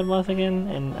 or whatever it was again,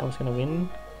 and I was gonna win.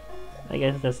 I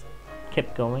guess it just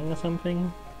kept going or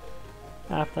something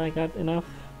after I got enough.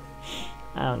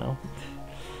 I don't know.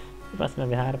 It wasn't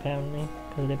very hard apparently,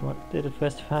 because I did it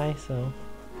first try, so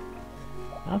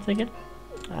I'll take it.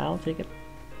 I'll take it.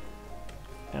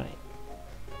 Alright.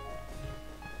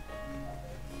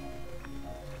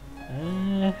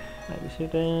 We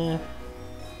should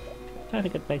try to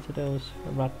get back to those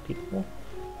rock people.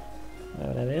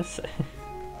 Whatever that is.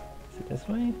 Is it this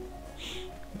way?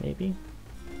 Maybe.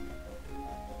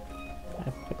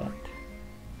 I forgot.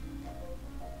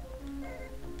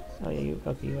 Oh yeah, you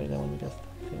are the one we just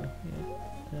talked to.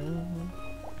 Yeah.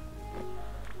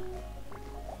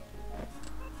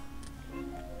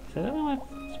 So I don't know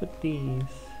what's with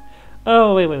these.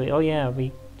 Oh wait. Oh yeah,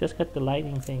 we just got the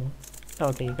lighting thing.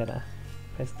 Okay, you gotta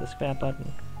press the square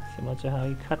button, similar to how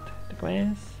you cut the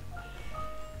grass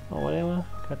or whatever.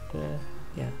 Cut the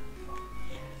yeah.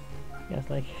 It's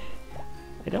like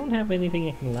I don't have anything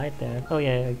I can light that. Oh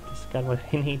yeah, I just got what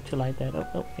I need to light that.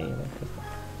 Oh hey, that's good.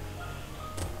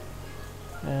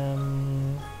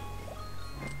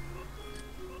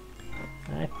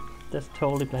 I just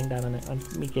totally blanked out on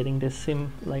me getting this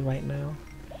sim like right now.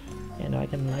 Yeah, now I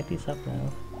can light these up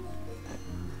now.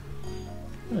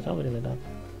 Oh, it's already lit up.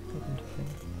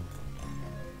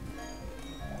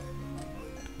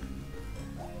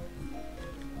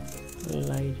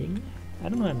 Lighting. I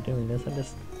don't know why I'm doing this, I'm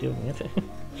just doing it.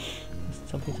 Just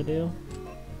something to do.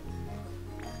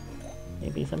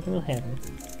 Maybe something will happen.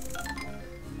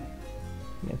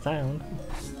 Get sound.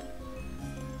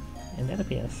 And that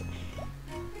appears.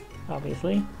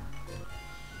 Obviously.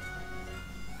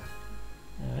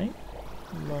 Alright.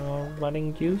 More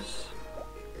running juice.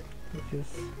 Which is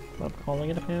what I'm calling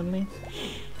it apparently.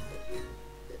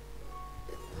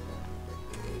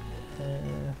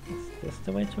 Is this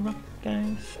the way to rock,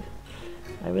 guys?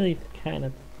 I really kind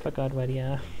of forgot where they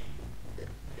are.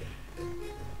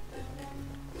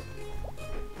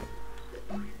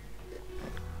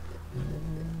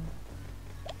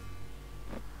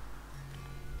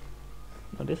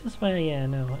 Oh, this is where, yeah,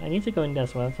 no. I need to go in there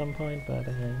as well at some point, but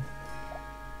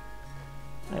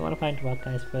I want to find the rock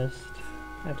guys first,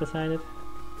 I've decided.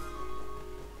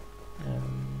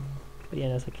 But yeah,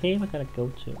 there's a cave I gotta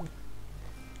go to.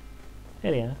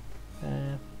 There they are.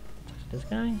 Touch this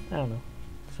guy? I don't know.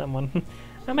 Someone.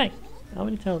 I'm back! I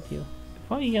already told you.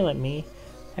 Before you yell at me,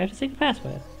 I have to say the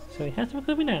password, so you have to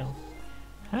recruit me now.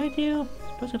 How did you?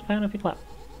 Supposed to find off your club.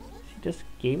 She just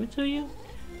gave it to you?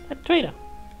 A traitor!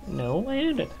 No, I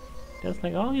earned it. Just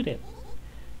like all you did.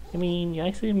 I mean, you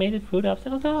actually made it through the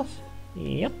obstacle course?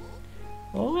 Yep.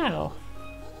 Oh wow.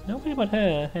 Nobody but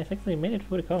her has actually made it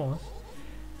through the course.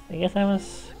 I guess I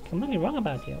was completely wrong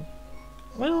about you.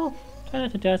 Well, try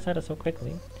not to judge others so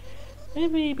quickly.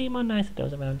 Maybe be more nice to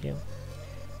those around you.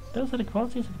 Those are the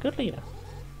qualities of a good leader.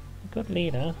 A good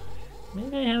leader?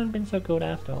 Maybe I haven't been so good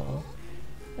after all.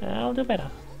 I'll do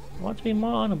better. I want to be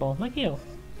more honorable, like you.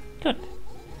 Good.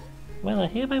 Well, I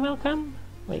hereby welcome...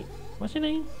 Wait, what's your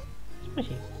name?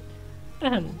 Smushi.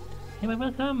 Hereby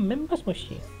welcome Member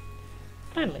Smushi.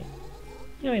 Finally.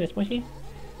 You're in, Smushi.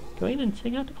 Go in and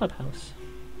check out the clubhouse.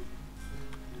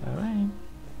 Alright.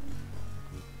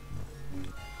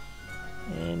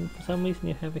 And for some reason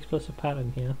you have explosive powder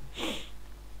in here.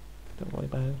 Don't worry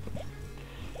about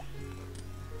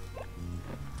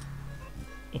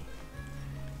it.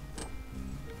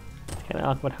 Kinda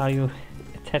awkward how you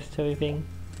attach to everything.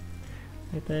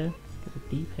 Right there. Got a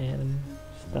D-pad and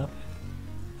stuff.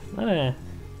 It's not a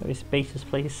very spacious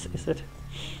place, is it?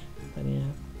 But yeah.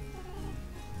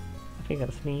 I think I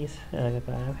gotta sneeze. I got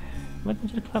bad. Welcome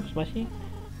to the club, Smushy. You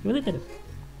really did it.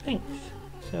 Thanks.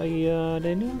 So you're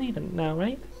the new leader now,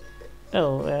 right?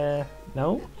 Oh,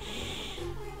 no?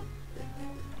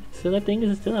 So that thing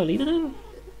is still our leader then?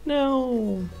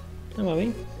 No! Don't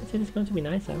worry. I said it's going to be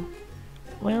nicer.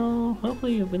 Well,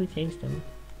 hopefully you really changed them.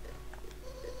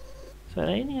 So are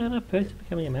there any other perks of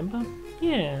becoming a member?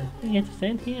 Yeah, you get to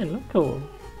stand here and look cool.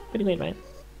 Pretty great, right?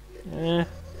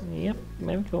 Yep,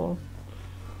 very cool.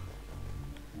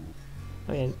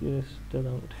 Oh yeah, you still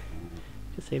don't.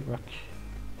 Just say rock.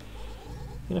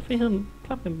 You're an official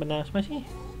club member now, Smushy.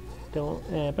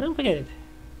 But don't forget it.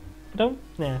 But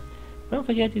don't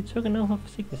forget you took an oath of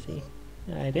secrecy.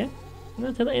 I did.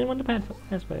 Don't tell anyone the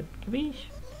password. Capiche?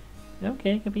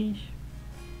 Okay, capiche.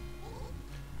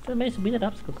 It's amazing to beat that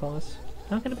obstacle course.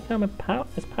 How can I become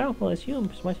as powerful as you,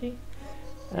 Smushy?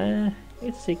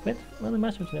 It's a secret. Only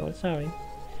mushrooms know it, sorry.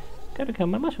 Gotta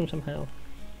become my mushroom somehow.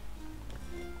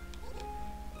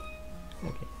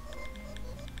 Okay.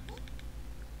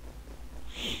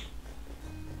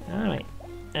 Alright.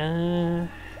 Did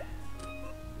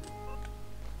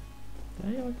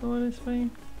I ever go this way?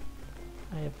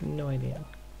 I have no idea.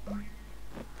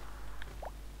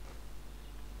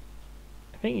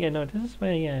 I think, yeah, no, this is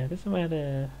where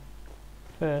the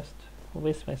first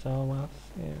wisp I saw was,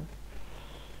 yeah.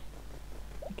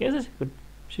 I guess I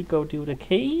should go do the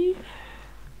cave.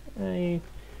 I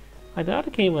thought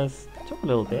the cave took a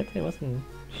little bit, it wasn't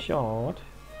short.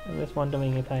 I was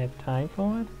wondering if I have time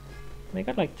for it. I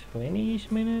got like 20-ish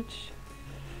minutes.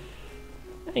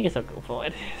 I guess I'll go for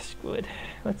it. Screw it.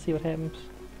 Let's see what happens.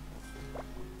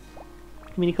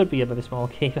 I mean, it could be a very small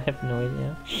cave, I have no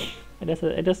idea. I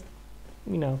just,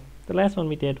 you know, the last one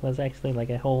we did was actually like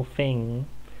a whole thing.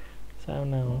 So I don't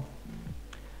know.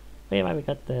 But yeah, we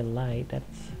got the light,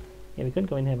 yeah, we couldn't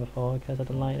go in here before because of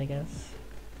the light, I guess.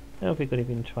 I don't know if we could have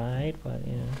even tried, but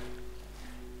yeah.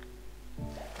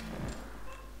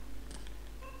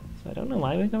 So I don't know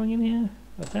why we're going in here.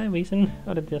 Was that a reason?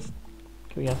 Or did just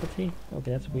curiosity?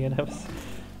 Okay, that's weird. I was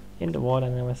in the water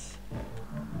and I was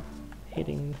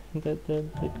hitting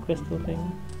the crystal thing.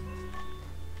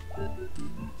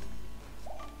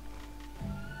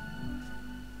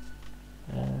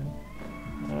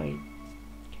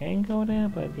 I can go there,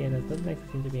 but yeah, there doesn't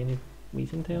actually seem to be any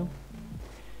reason to.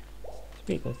 It's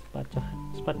be a good spot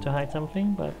to hide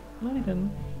something, but no, it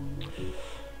didn't.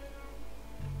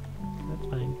 That's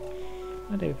fine.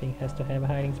 Not everything has to have a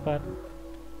hiding spot,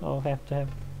 or have to have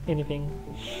anything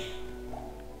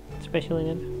special in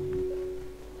it.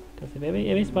 Because if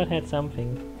every spot had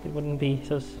something, it wouldn't be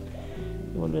so.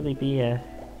 It wouldn't really be a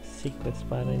secret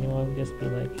spot anymore. It would just be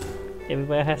like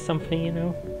everywhere has something, you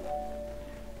know.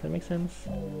 Does that make sense?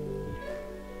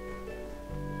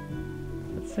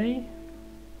 Let's say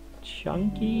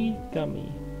chunky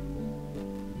gummy.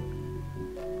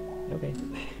 Okay,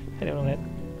 I don't know that.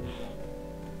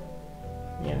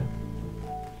 Yeah,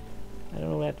 I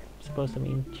don't know what that's supposed to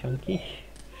mean. Chunky.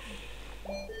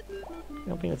 I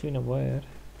don't think that's even a word.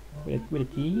 With a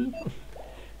D?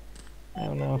 I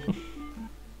don't know.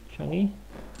 Chunky?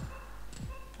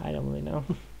 I don't really know.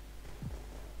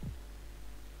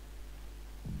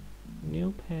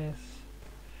 New pass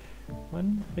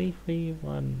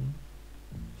 1331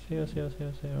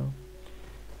 0000.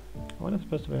 What am I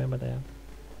supposed to remember there?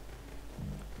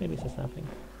 Maybe it's just nothing.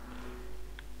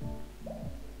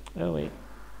 Oh wait.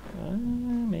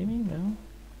 Maybe no.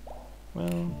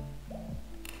 Well.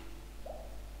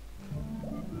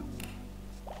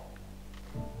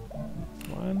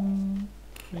 One,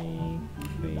 three,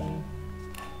 three,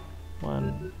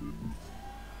 one.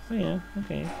 Oh yeah.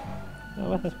 Okay.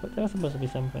 Oh, that was supposed to be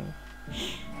something.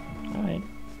 All right.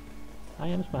 I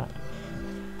am smart.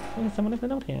 Oh, there's someone left a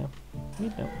note here.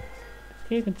 Read note. This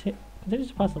cave continues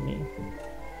to puzzle me.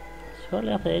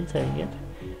 shortly after entering it,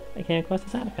 I came across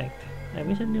this artifact. I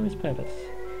recently knew its purpose,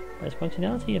 but its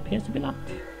functionality appears to be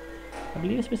locked. I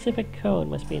believe a specific code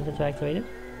must be activated.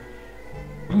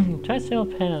 Tried several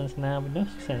panels now, but no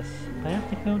success. Perhaps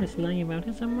the code is lying around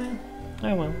here somewhere?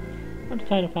 Oh well, I'll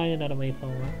try to find another way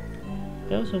forward.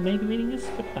 Those who may be reading this,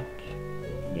 good luck.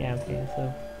 Yeah, okay,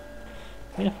 so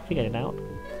we have to figure it out.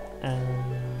 Can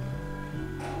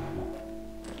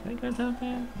I go down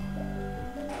there?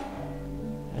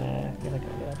 I'm gonna go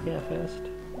up here first.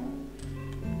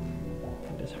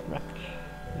 And just rock.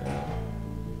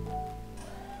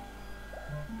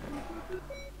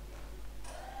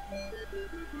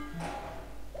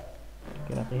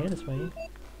 Get up here this way.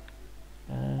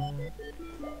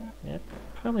 Yeah,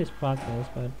 probably it's progress,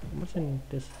 but what's in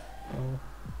this whole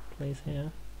place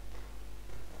here?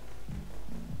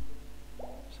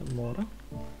 Some water.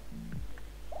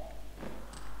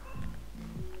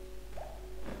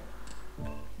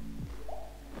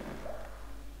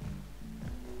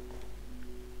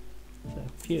 It's a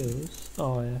fuse.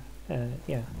 Oh,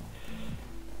 yeah.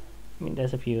 I mean,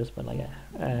 there's a fuse, but like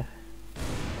a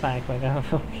firecracker.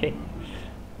 Okay.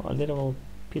 Well, a little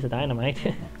piece of dynamite.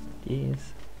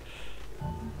 Jeez.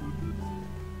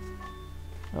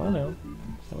 Oh no,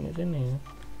 someone is in here.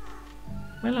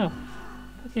 My love,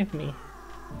 forgive me.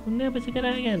 We'll never see that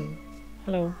again.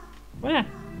 Hello. Where?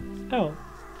 Oh,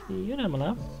 you're not my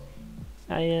love.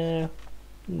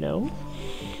 No.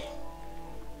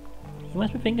 You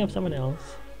must be thinking of someone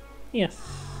else. Yes,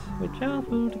 we traveled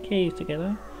through the caves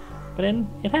together, but then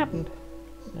it happened.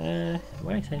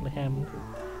 What exactly happened?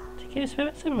 The caves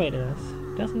separated us.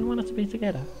 Doesn't want us to be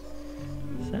together.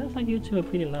 Sounds like you two are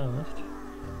pretty lost.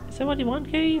 Is that what you want,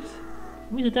 Caves?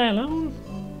 You mean to die alone?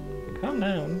 Calm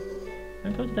down.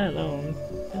 I'm going to die alone.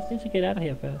 Just need to get out of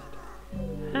here first.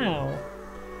 How?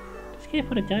 This cave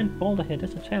put a giant boulder here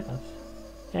just to trap us.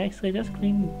 I actually just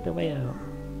cleaned the way out.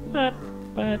 But,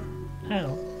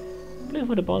 how? Blew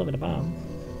through the boulder with a bomb.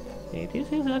 Hey, do you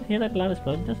see that hear that loud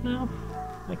explosion just now?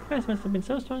 My Christ must have been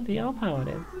so strong that he overpowered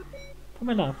it. For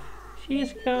my love,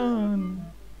 she's gone.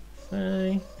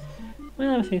 Sigh.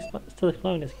 Well, obviously still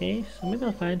exploring this cave, so maybe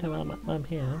I'll find her while I'm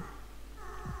here.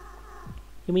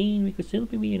 You mean we could still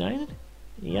be reunited?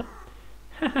 Yep.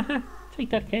 Hahaha, take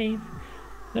that, Cave.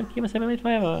 Don't keep us separated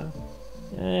forever.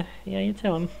 Yeah, you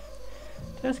tell him.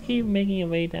 Just keep making your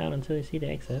way down until you see the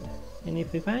exit. And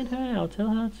if we find her, I'll tell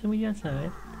her to meet you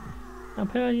outside. I'll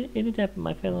pay her any debt,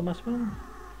 my fellow mushroom.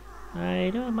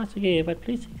 I don't have much to give, but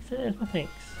please take it as my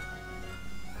thanks.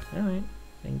 Alright,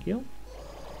 thank you.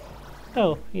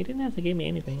 Oh, you didn't have to give me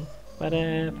anything. But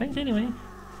thanks anyway.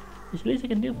 It's the least I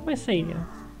can do for my savior.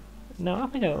 Now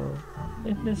off I go.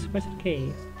 In this wretched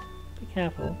cave. Be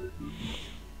careful.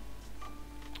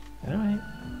 Alright.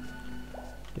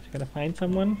 Guess we gotta find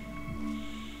someone.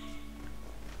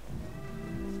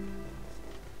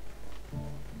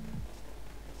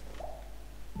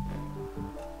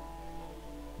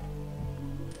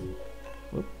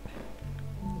 Whoop.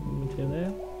 Me to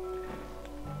there.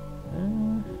 I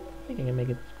think I can make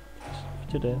it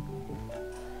to the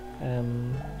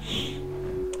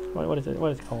what is it?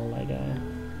 What is it called? Like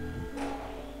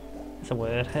it's a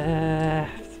word.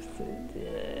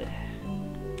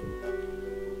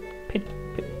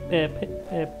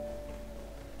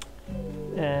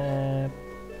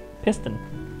 Piston.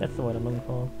 That's the word I'm looking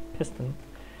for. Piston.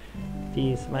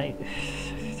 Jeez, my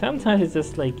sometimes it's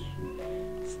just like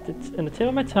it's on the tip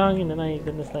of my tongue, and then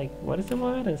it's like, what is the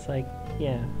word? And it's like,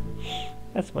 yeah.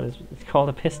 That's what it's called,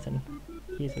 a piston.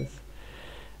 Jesus.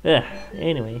 Ugh.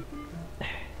 Anyway.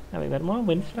 Now we got more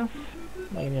wind stuff.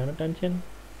 Like in the other dungeon.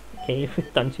 Cave.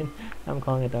 Dungeon. I'm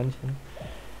calling it dungeon.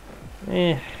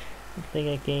 I'm playing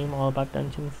a game all about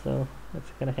dungeons, so that's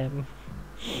gonna happen.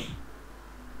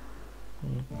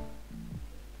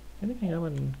 I think I have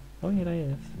one. Oh, here that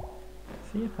is.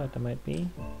 See, I thought there might be.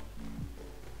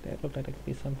 That looked like there could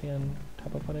be something on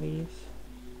top of one of these.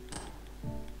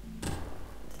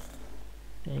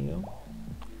 There you go.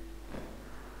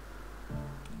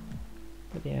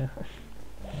 But yeah.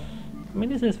 I mean,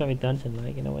 this is very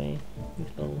dungeon-like in a way.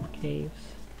 These little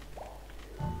caves.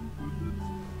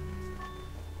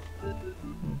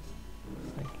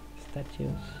 Like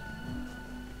statues.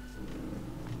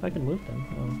 If I can move them.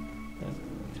 Oh, don't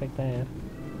expect that.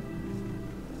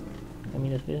 I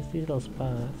mean, there's these little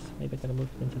spots. Maybe I gotta move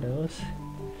into those.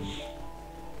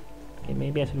 Okay,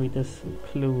 maybe I should read this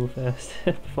clue first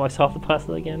before I solve the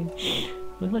puzzle again.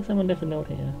 Looks like someone left a note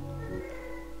here.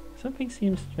 Something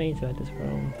seems strange about this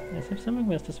room, as if something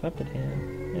was disrupted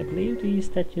here. I believe these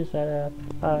statues are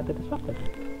the disrupted.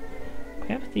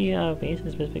 Perhaps the base in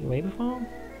a specific way before?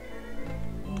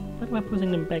 thought about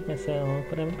putting them back myself,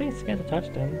 but I'm a bit scared to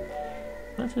touch them.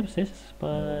 Not superstitious,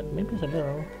 but maybe it's a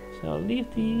little. So I'll leave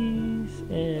these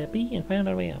be and find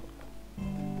our way out.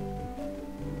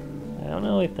 I don't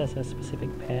know if that's a specific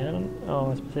pattern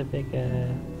or a specific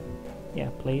yeah,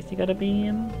 place you gotta be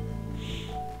in.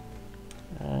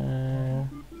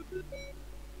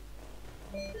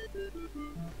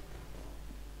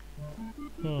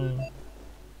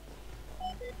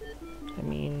 I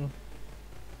mean,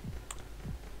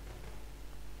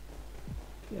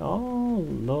 they all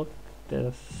look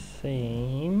the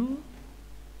same.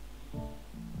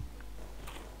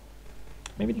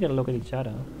 Maybe they gotta look at each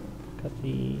other, because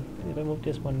if I move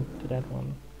this one to that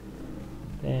one,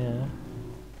 there,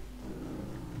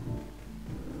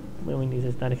 moving these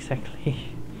is not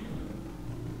exactly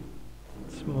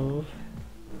smooth.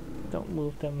 Don't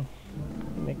move them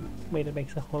in a way that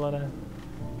makes a whole lot of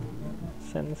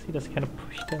sense. You just kind of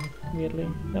push them weirdly.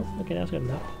 Nope, okay, that's good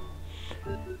enough.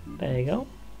 There you go.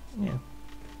 Yeah.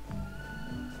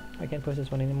 I can't push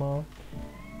this one anymore.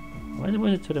 Why did I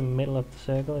push it to the middle of the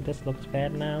circle? It just looks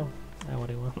bad now. Ah, what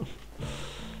do you want?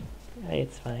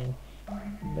 It's fine.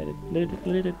 Let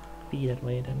it be that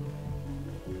way then.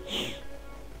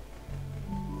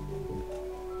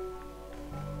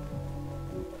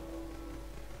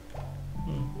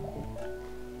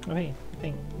 Okay, I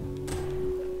think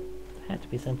there had to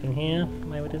be something here.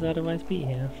 Why would this otherwise be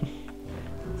here?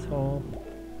 So,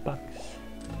 box.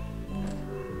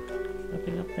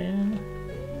 Nothing up there.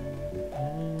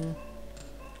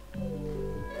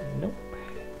 Nope.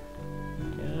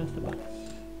 Just a box.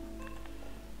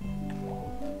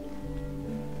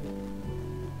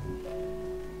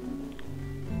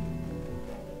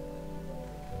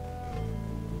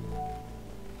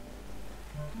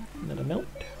 Another note.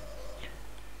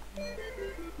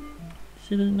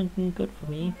 This isn't looking good for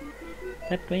me.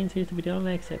 That drain seems to be the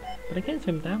only exit, but I can't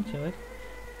swim down to it.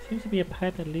 Seems to be a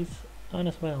pipe that leads on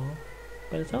as well,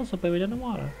 but it's also buried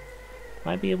underwater.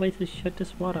 Might be a way to shut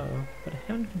this water off, but I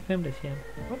haven't confirmed this yet.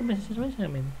 What a messy situation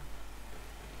I'm in.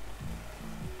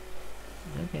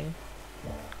 Okay.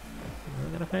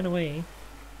 I gotta find a way.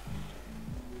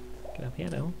 Get up here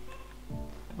though.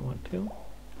 I want to.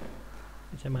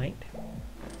 Which I might.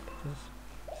 This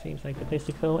seems like the place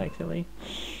to go actually.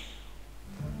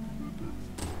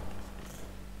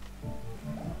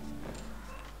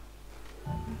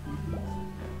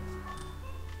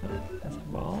 That's a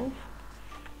valve.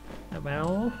 A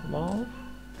valve? Valve?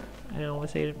 I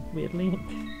always say it weirdly.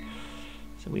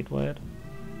 It's a weird word.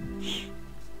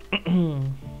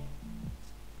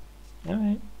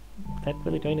 Alright. That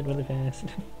really drained it really fast.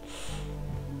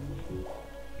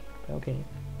 Okay.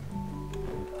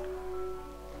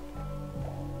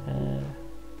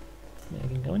 Yeah, I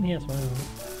can go in here as well.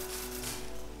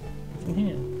 What's in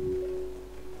here?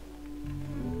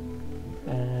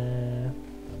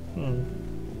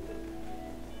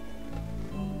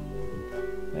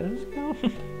 Where does it go?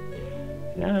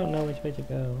 See, I don't know which way to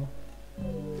go.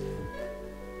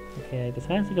 Okay, I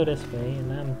decided to go this way,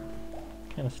 and I'm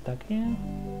kind of stuck here.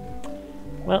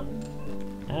 Well,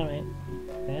 alright,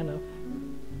 fair enough.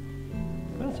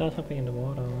 I saw something in the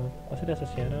water. Was it as a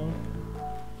shadow?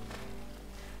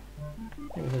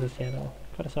 Maybe it was a shadow.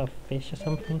 I thought I saw a fish or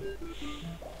something.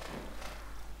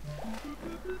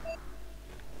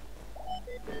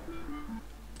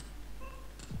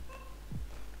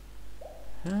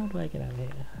 How do I get out of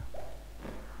here?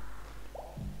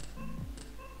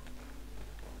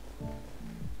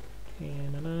 Okay,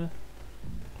 another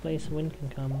place wind can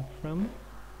come from.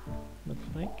 Looks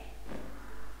like.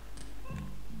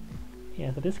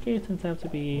 Yeah, so this cave turns out to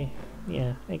be,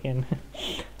 yeah, again,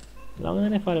 longer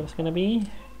than I thought it was gonna be.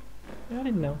 I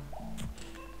didn't know.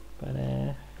 But,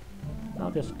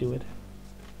 I'll just do it.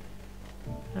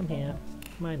 I'm here.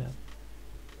 Why not?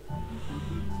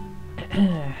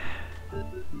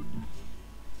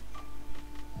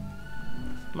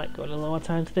 Might go a little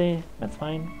overtime today. That's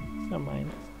fine. Don't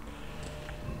mind.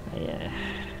 I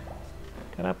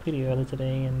got up pretty early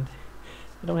today, and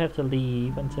I don't have to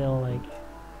leave until like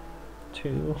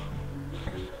 2.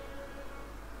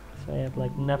 So I have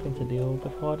like nothing to do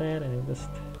before that, and I'm just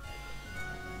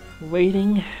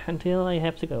waiting until I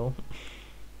have to go.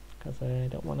 Because I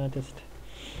don't want to just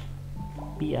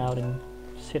be out and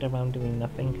sit around doing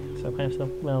nothing. So I kind of still,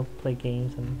 well, play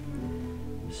games and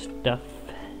stuff.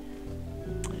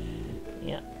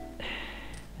 Yeah,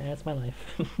 that's my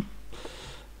life.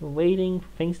 Waiting for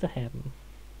things to happen.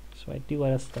 So I do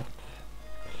other stuff.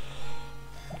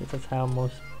 I guess that's how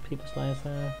most people's lives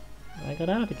are. I got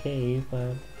out of the cave,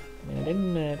 but I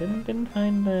mean, I didn't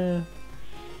find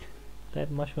that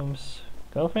mushroom's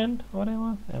girlfriend or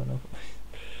whatever. I don't know.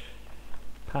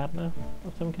 partner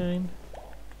of some kind.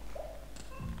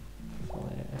 So,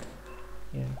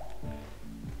 yeah.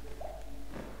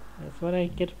 That's what I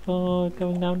get for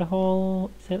going down the hall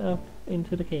set up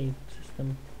into the cave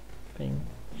system thing.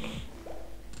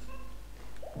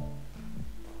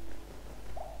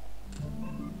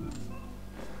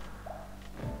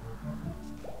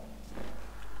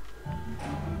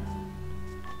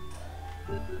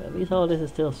 At least all this is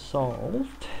still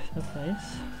solved. That's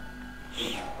nice.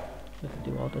 We have to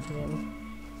do all this again.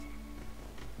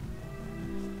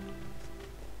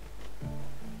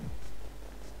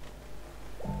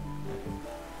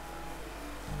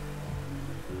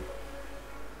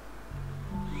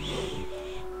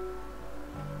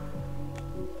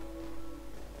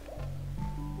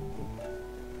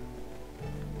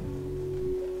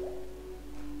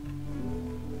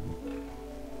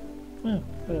 Oh,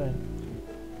 look at that.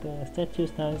 The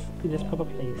statue's now in its proper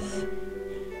place.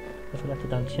 That's left the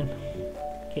dungeon.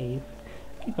 Cave.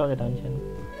 Keep calling it a dungeon.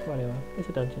 Whatever. It's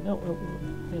a dungeon. Oh,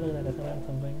 hey, look at that. That's around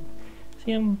something.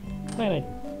 See, I'm glad I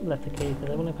left the cave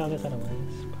because I wouldn't have found this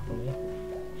otherwise. Probably.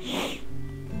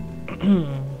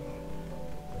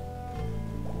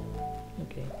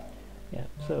 Okay. Yeah,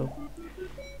 so.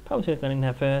 Probably should have gone in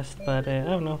there first, but I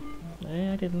don't know.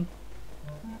 I didn't.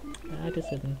 I just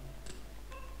didn't.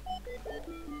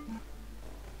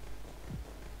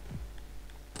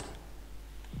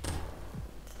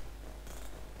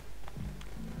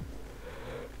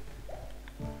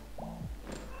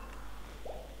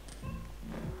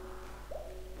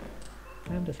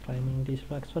 I'm just climbing these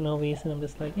rocks for no reason. I'm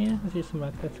just like, yeah, let's use some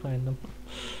rocks, let's climb them.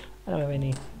 I don't have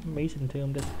any reason to,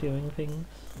 I'm just doing things.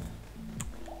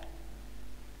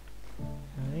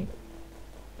 Alright.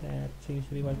 That seems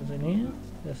to be what was in here.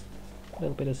 Just a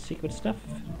little bit of secret stuff.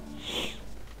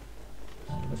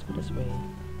 So let's go this way.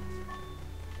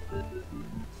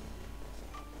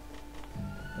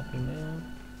 Nothing there.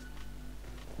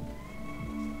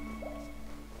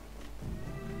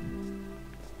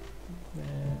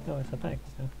 Oh, it's a bag.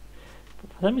 Okay.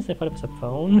 For some reason I thought it was a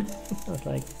phone. I was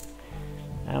like,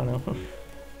 I don't know.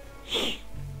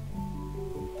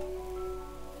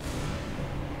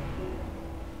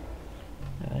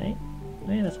 Alright.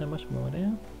 Hey, there's a mushroom over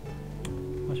there.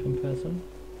 Mushroom person.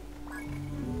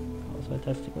 Also I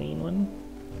touched the green one.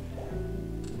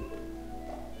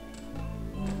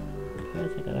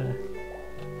 First I gotta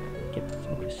get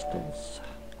some crystals.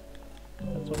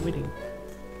 That's what we do.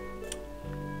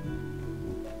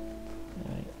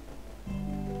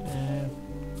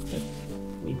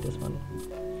 This one.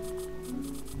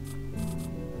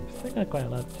 I got quite a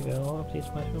lot to go of these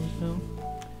mushrooms now.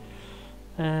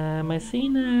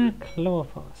 Mycena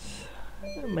chlorophyllus.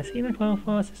 Mycena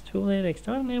chlorophyllus is truly an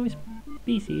extraordinary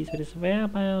species with its rare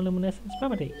bioluminescence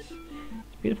properties.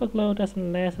 Its beautiful glow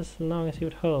doesn't last as long as you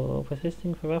would hope,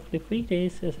 persisting for roughly 3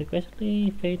 days as it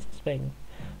gradually fades in spring.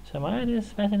 So admire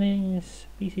this fascinating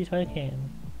species while you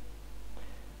can.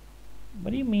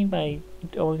 What do you mean by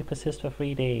it only persists for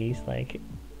 3 days? Like,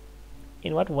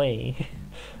 in what way?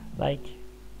 like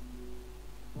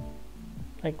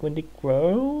when they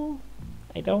grow?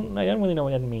 I don't really know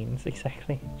what that means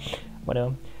exactly.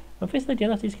 Whatever. I'm physically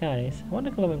jealous of these guys. I want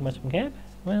a glowing mushroom cap.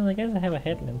 Well, I guess I have a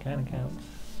headlamp, kinda counts.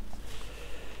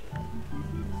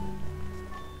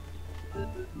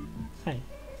 Hi.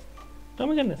 Oh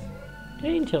my goodness.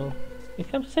 Angel,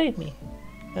 you've come to save me.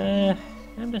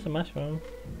 I'm just a mushroom.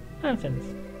 Nonsense.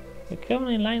 You're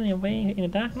currently lying away in the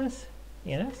darkness?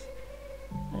 Yes.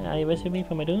 Are you rescuing me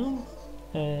from my doom?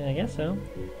 I guess so.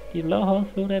 Did you blow a hole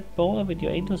through that boulder with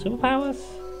your angel superpowers?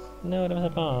 No, that was a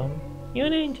bomb. You're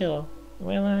an angel!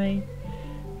 Well,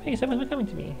 thank you so much for coming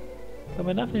to me. But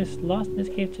my love is lost in this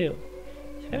cave too.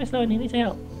 He's very slow and he needs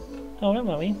help. Oh, don't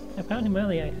worry. I found him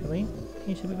earlier actually.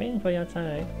 He should be waiting for you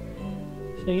outside.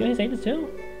 So you're his angel too?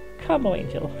 Combo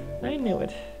angel. I knew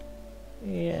it.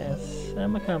 Yes,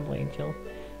 I'm a combo angel.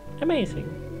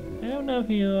 Amazing. I don't know if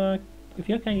you're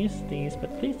kind of used to these,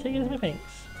 but please take it as my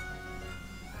thanks.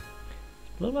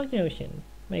 It's blue like the ocean.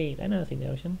 Wait, I never seen the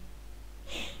ocean.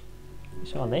 I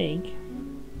saw a lake.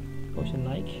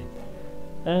 Ocean-like.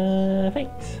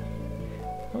 Thanks.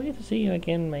 I'll get to see you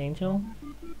again, my angel.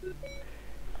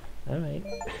 Alright.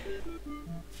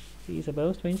 These are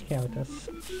both strange characters.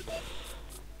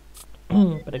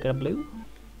 But I got a blue.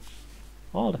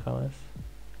 All the colors.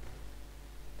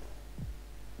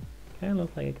 Kinda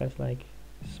looks like it got like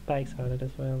spikes on it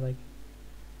as well, like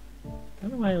I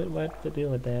don't know what to do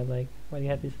with that, like why do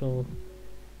you have these little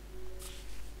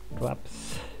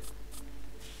drops.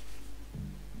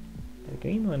 The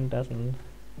green one doesn't.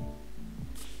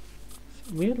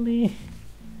 It's weirdly,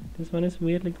 this one is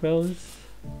weirdly gross.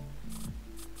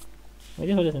 I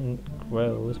mean, this one isn't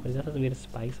gross, but it does have weird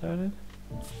spikes on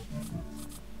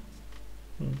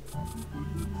it.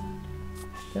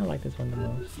 Still like this one the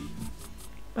most.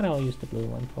 But I'll use the blue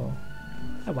one for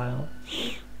a while.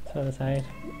 So I decide,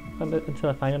 until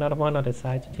I find another one, I'll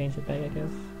decide to change it back, I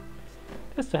guess.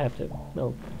 Just to have the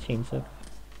little change of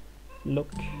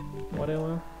look,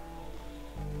 whatever.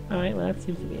 Alright, well that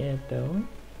seems to be it though.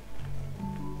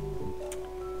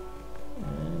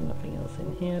 And nothing else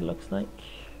in here, looks like,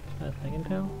 as far as I can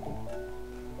tell.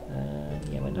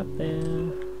 Yeah, went up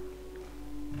there.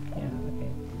 Yeah,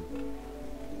 okay.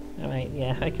 Alright,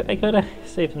 yeah, I could have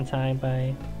saved some time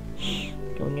by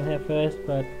going in here first,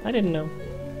 but I didn't know.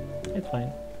 It's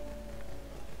fine.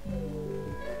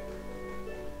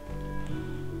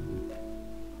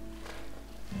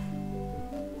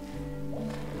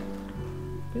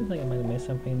 Feels like I might have missed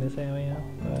something in this area,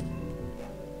 but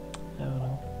I don't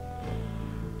know.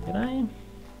 Did I?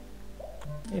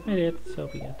 If I did, so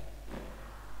be it.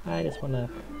 I just wanna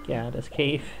get out of this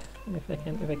cave if I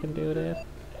can do that.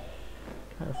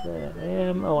 Cause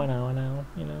oh I know,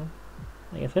 you know.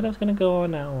 Like I said I was gonna go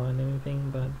on now and everything,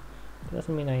 but it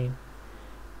doesn't mean I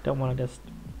don't wanna just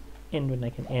end when I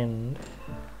can end.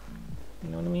 You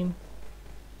know what I mean?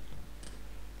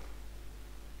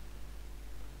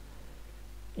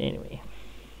 Anyway.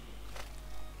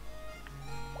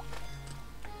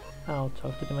 I'll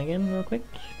talk to them again real quick.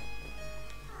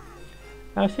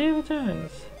 Our Sue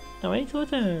returns. Our Rachel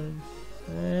returns.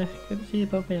 Good to see you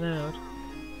both being out.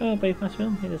 Oh, brave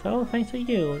mushroom, it is all thanks to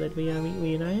you that we are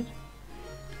reunited.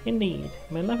 Indeed,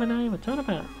 my love and I were torn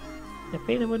apart. I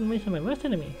feared I wouldn't wish on my worst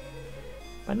enemy.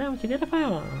 But now she did a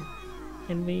firearm.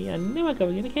 And we are never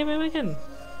going to cave ever again.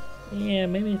 Yeah,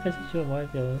 maybe it's best to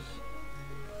avoid those.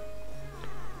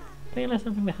 I think I left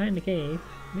something behind the cave.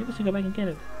 Maybe we should go back and get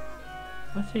it.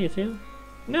 What say you two?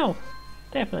 No!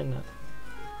 Definitely not.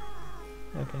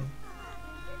 Okay.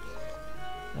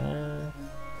 Can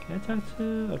I talk to...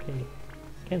 okay.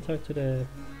 Can't talk to the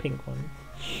pink one.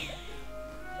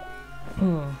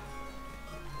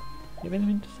 You have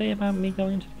anything to say about me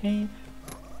going into the cave?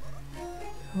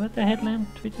 What the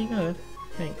headlamp twitching good?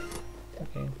 Thanks.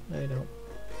 Okay, no you don't.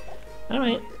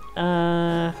 Alright,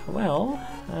 well,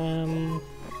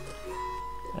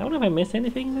 I don't know if I missed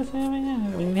anything in this area.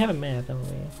 I mean, we have a map, don't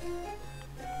we?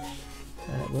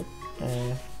 Whoop.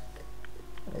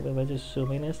 Will I just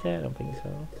zoom in instead? I don't think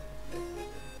so.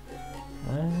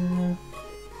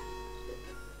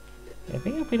 I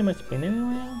think I've pretty much been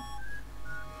everywhere.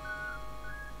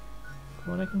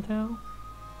 From what I can tell.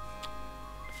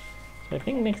 So I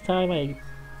think next time I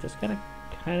just kinda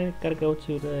gotta go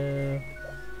to the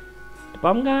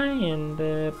bomb guy and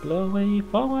blow away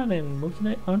forward and move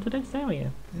to on to the next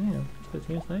area. Yeah, that's what it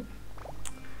seems like.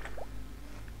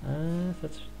 So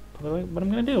that's probably what I'm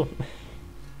gonna do.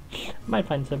 Might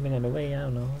find something on the way, I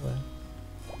don't know, but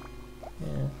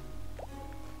yeah.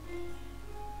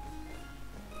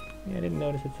 Yeah, I didn't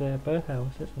notice it's a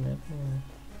birdhouse, isn't it? Yeah.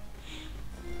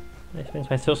 That explains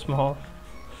why it's so small.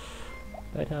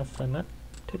 Birdhouses are not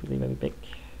typically very big.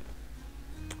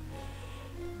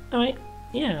 Alright,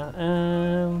 yeah,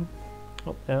 oh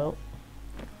no.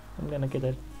 I'm gonna get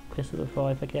a crystal before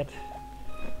I forget.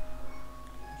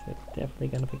 So definitely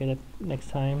gonna forget it next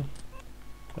time.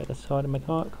 Wait, I saw it in my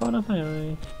corner of my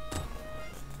eye.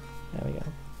 There we go.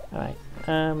 Alright,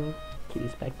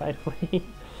 Kitty's back by the way.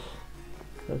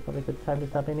 So it's probably a good time to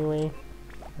stop anyway.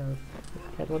 This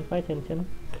cat wants my attention.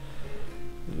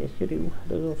 Yes you do,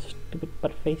 little stupid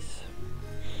butt face.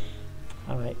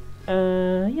 Alright,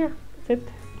 yeah, that's it.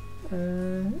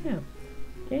 Yeah,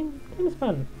 game is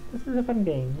fun. This is a fun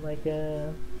game. Like,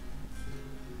 it's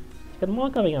got more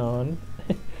going on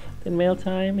than mail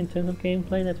time in terms of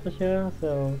gameplay, that's for sure.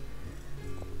 So,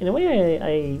 in a way,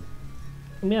 I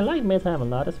mean, I like mail time a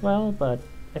lot as well, but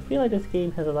I feel like this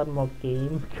game has a lot more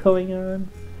game going on.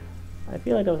 I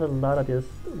feel like there was a lot of just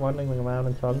wandering around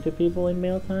and talking to people in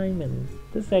mail time, and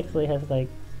this actually has like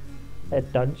a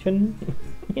dungeon,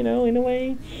 you know, in a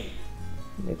way.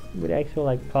 With actual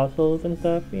like puzzles and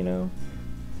stuff, you know.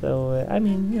 So I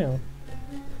mean, you know,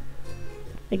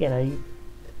 again, I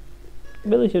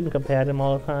really shouldn't compare them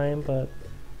all the time, but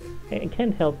I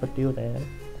can't help but do that,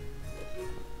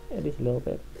 at least a little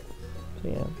bit. So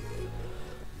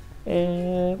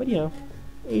yeah, but you know,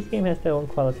 each game has their own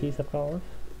qualities, of course.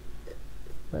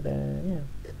 But yeah.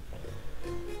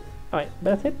 Alright,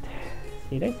 that's it.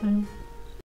 See you next time.